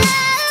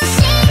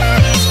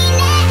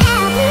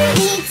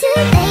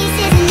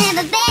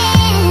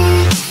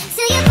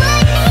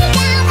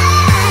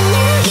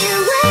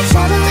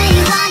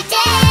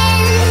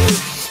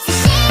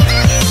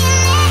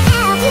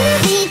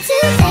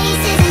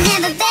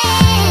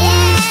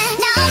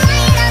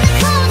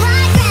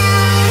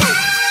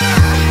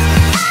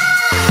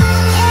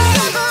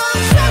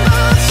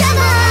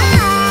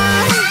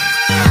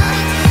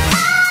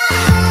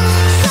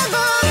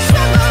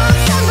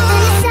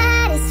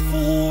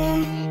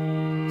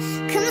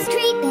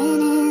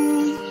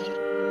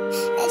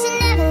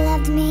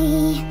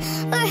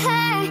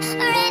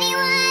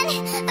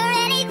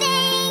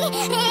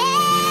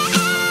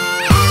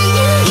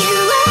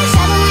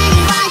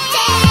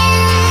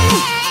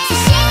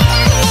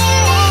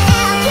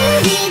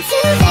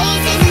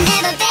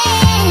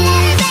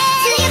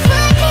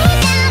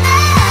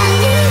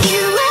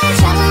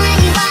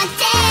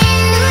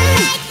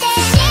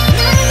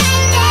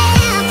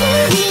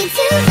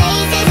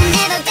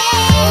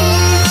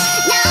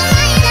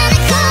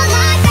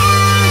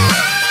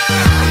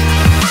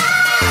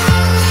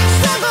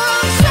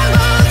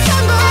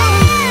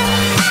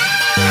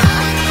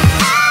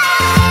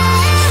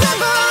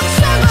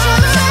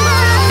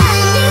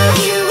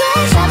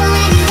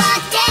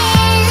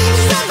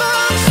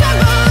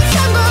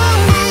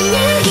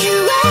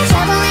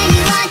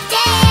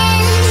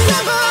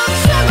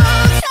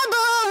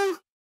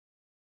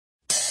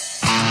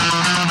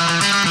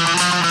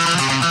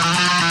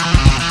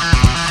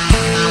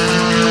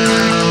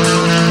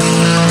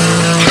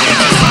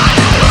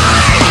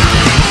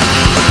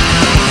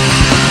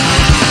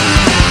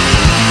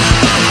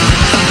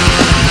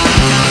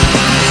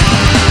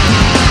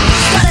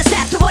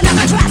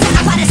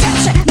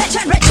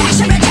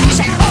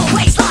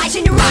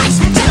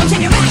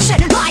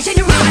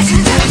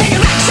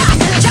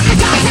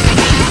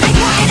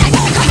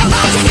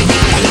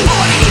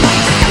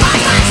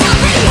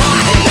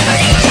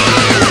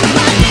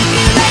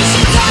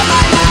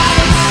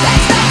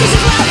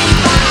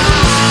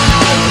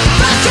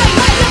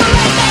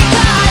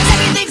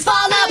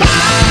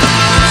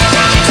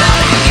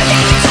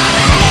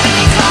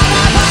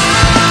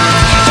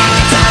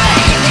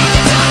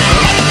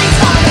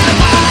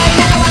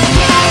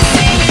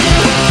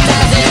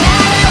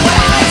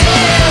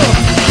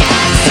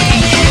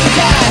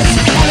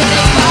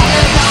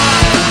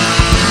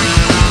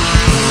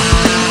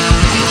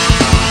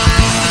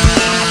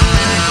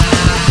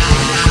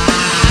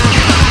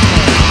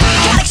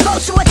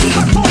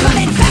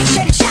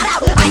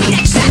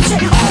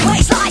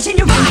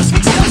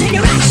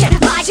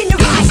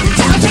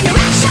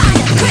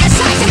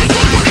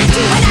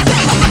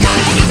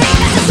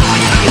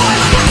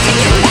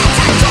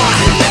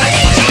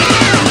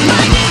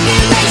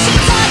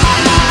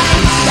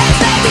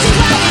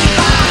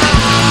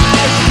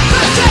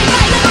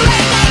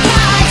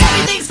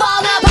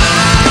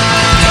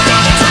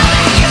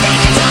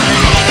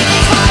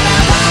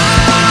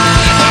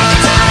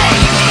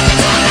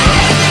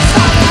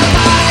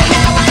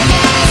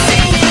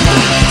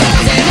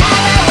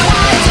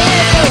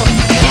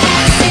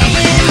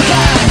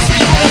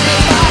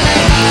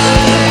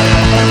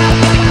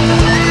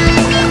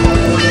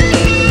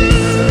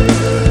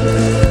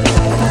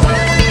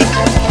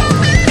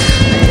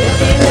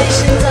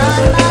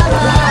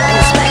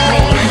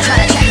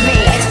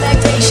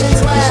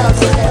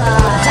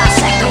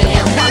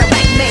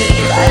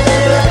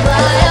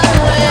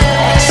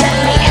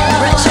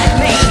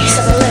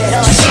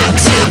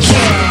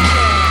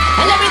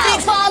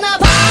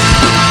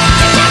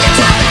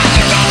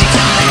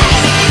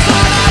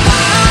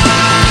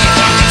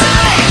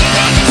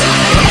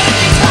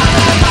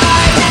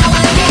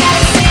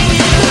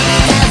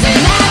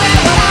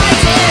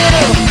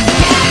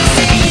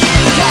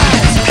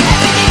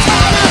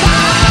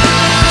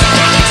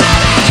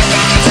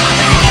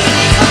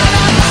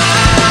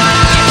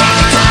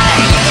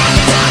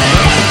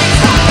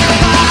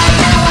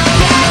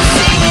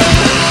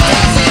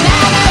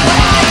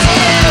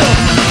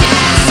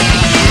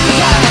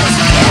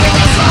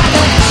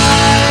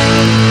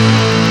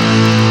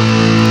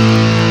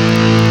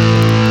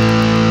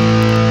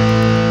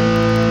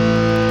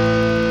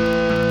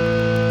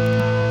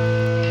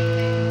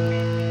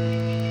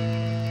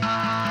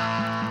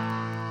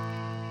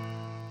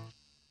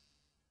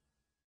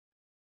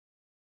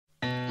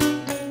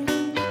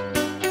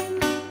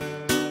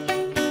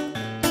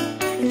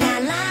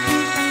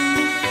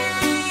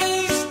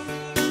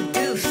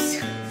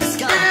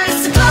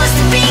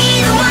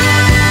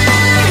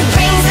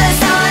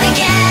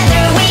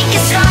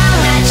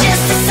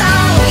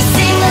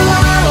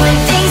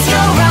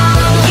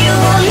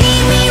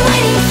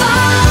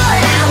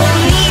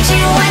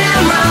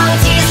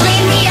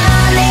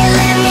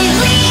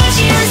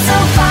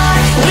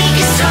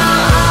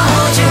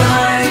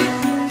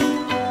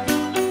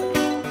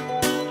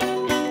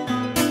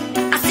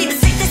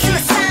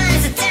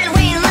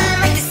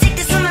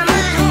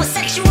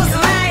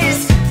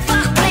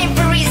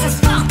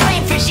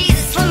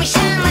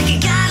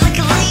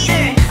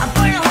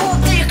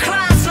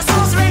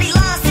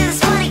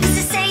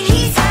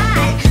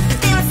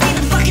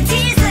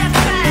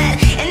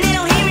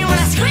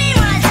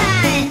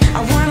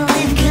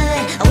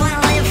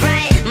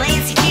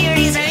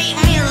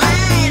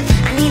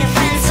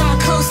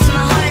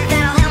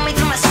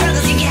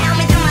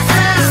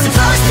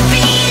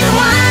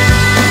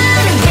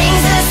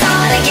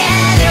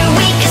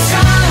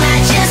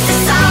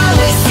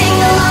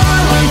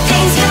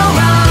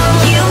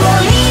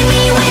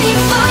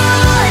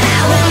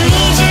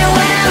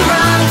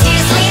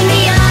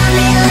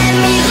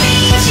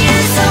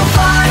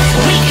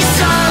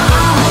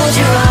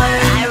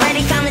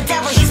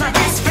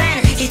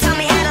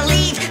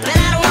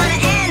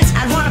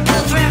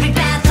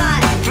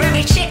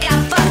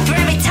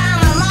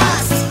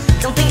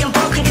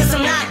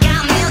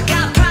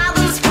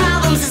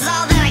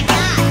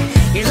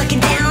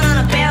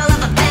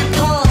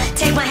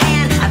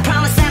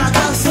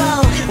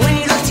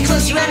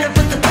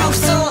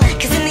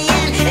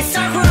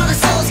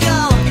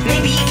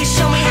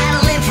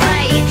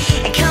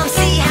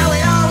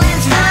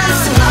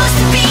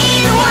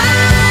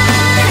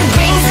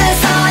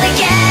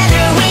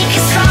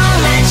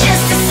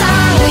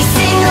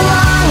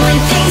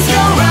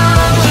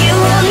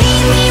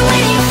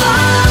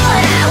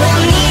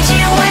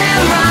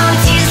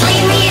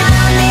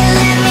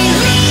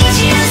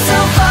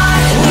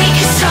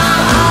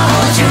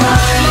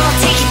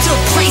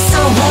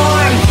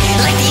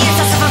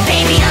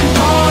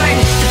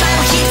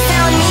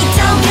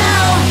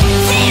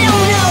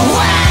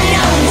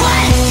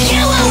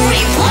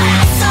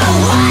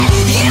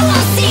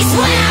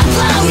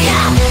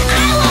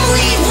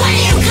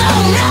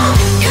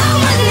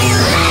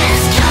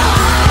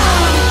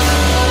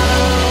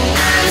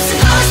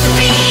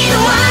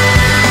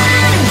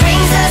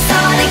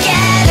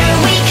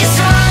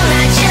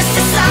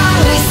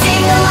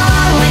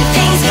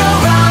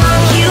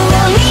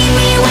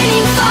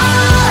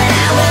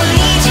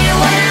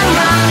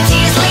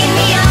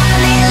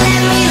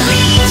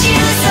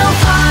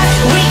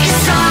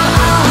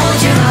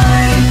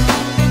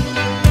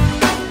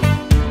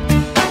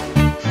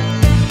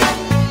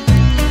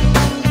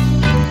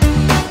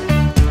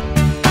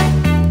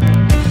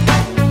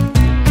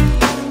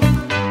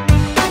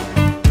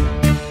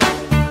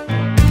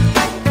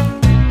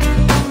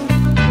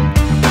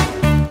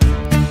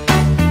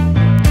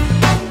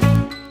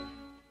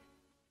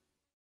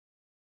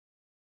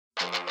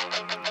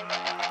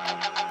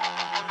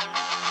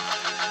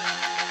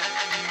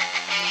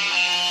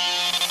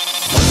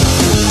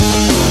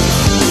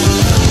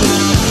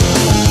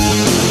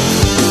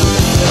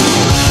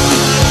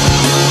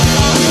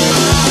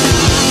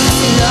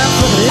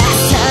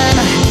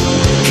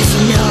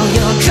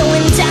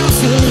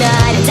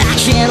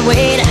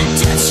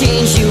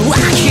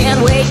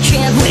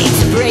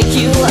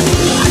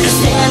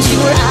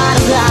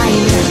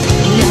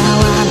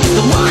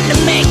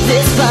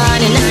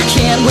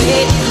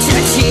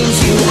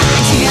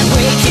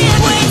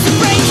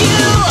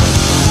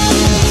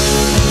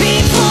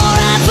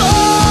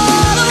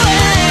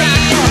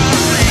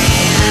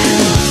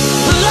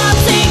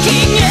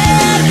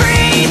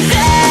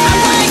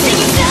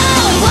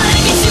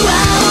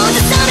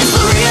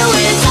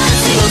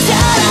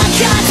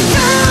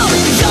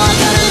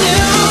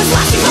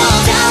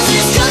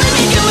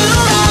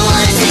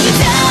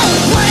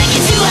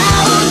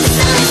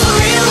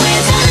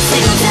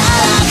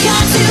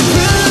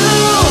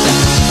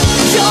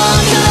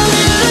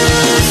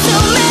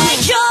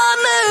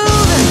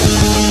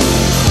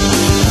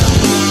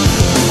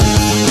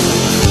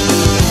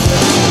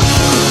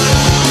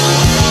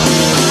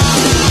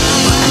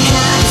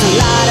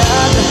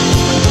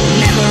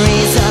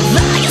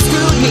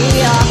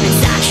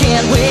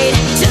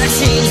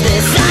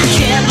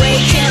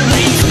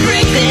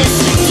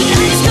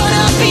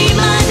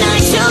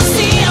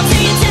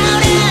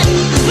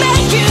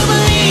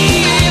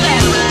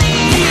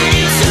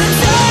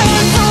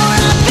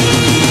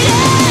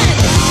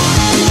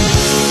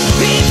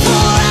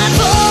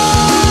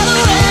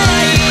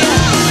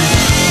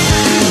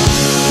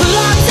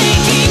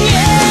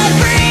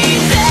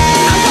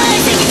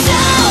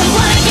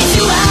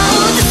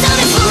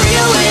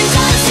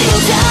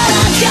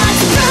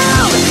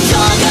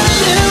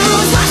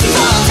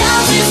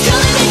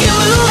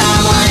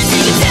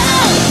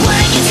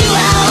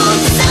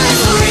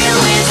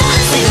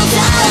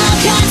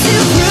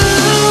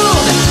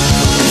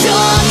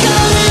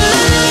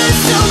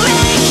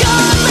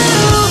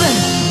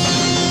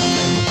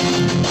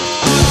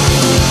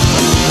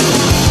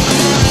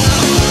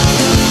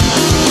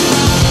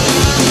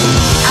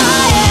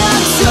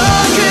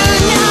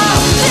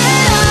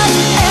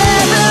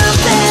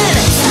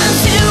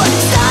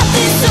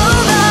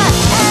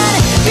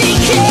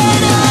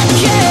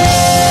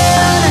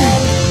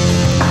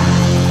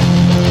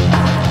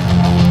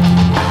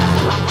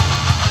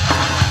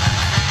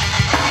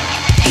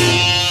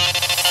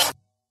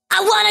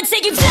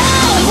 take you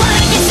down,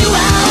 wanna get you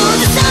out.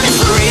 The sound is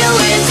for real,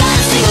 it's not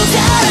a single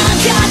doubt. I've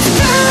got to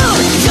prove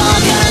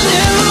you're gonna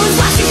lose.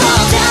 Watch you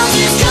fall down,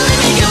 just gonna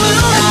make you move.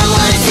 I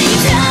wanna take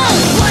you down,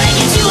 wanna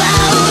get you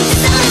out. The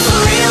sound is for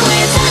real,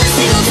 it's not a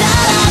single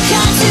doubt. I've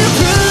got to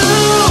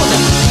prove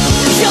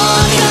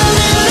you're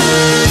gonna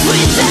lose.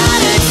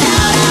 Without a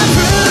doubt, I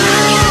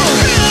prove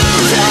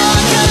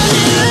you're gonna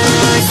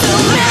lose. So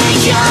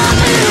make your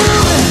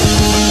move.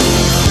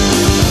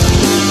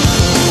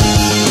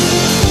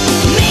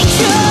 Make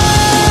your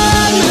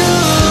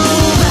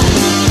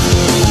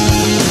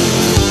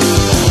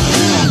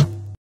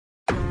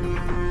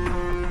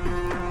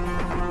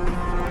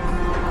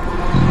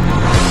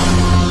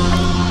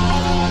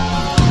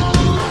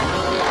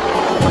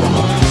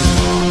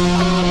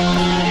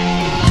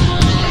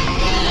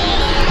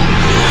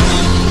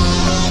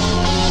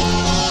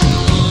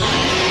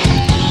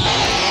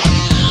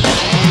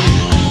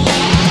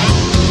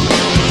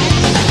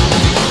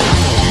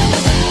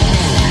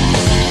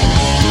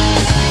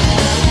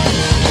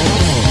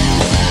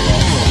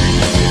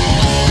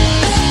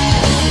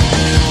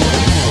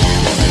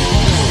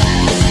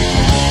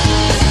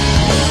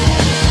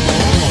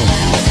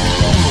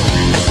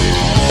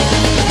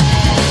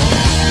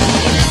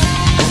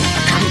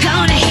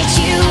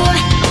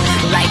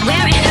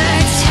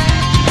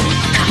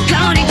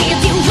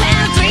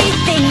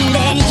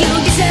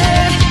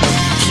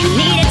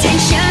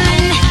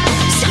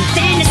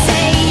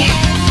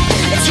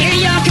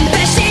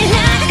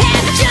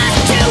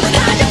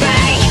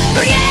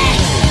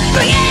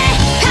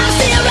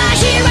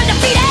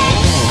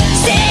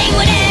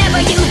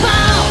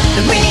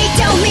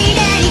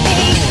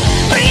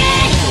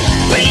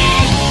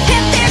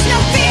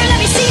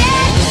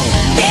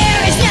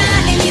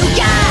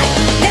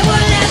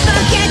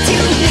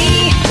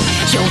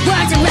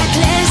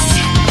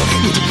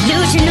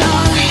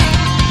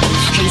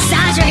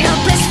inside you're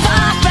helpless,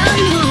 far from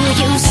who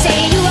you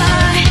say you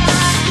are.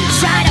 You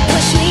try to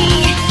push me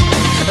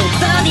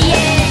over the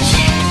edge.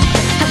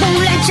 I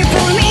won't let you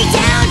pull me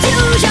down to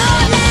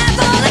your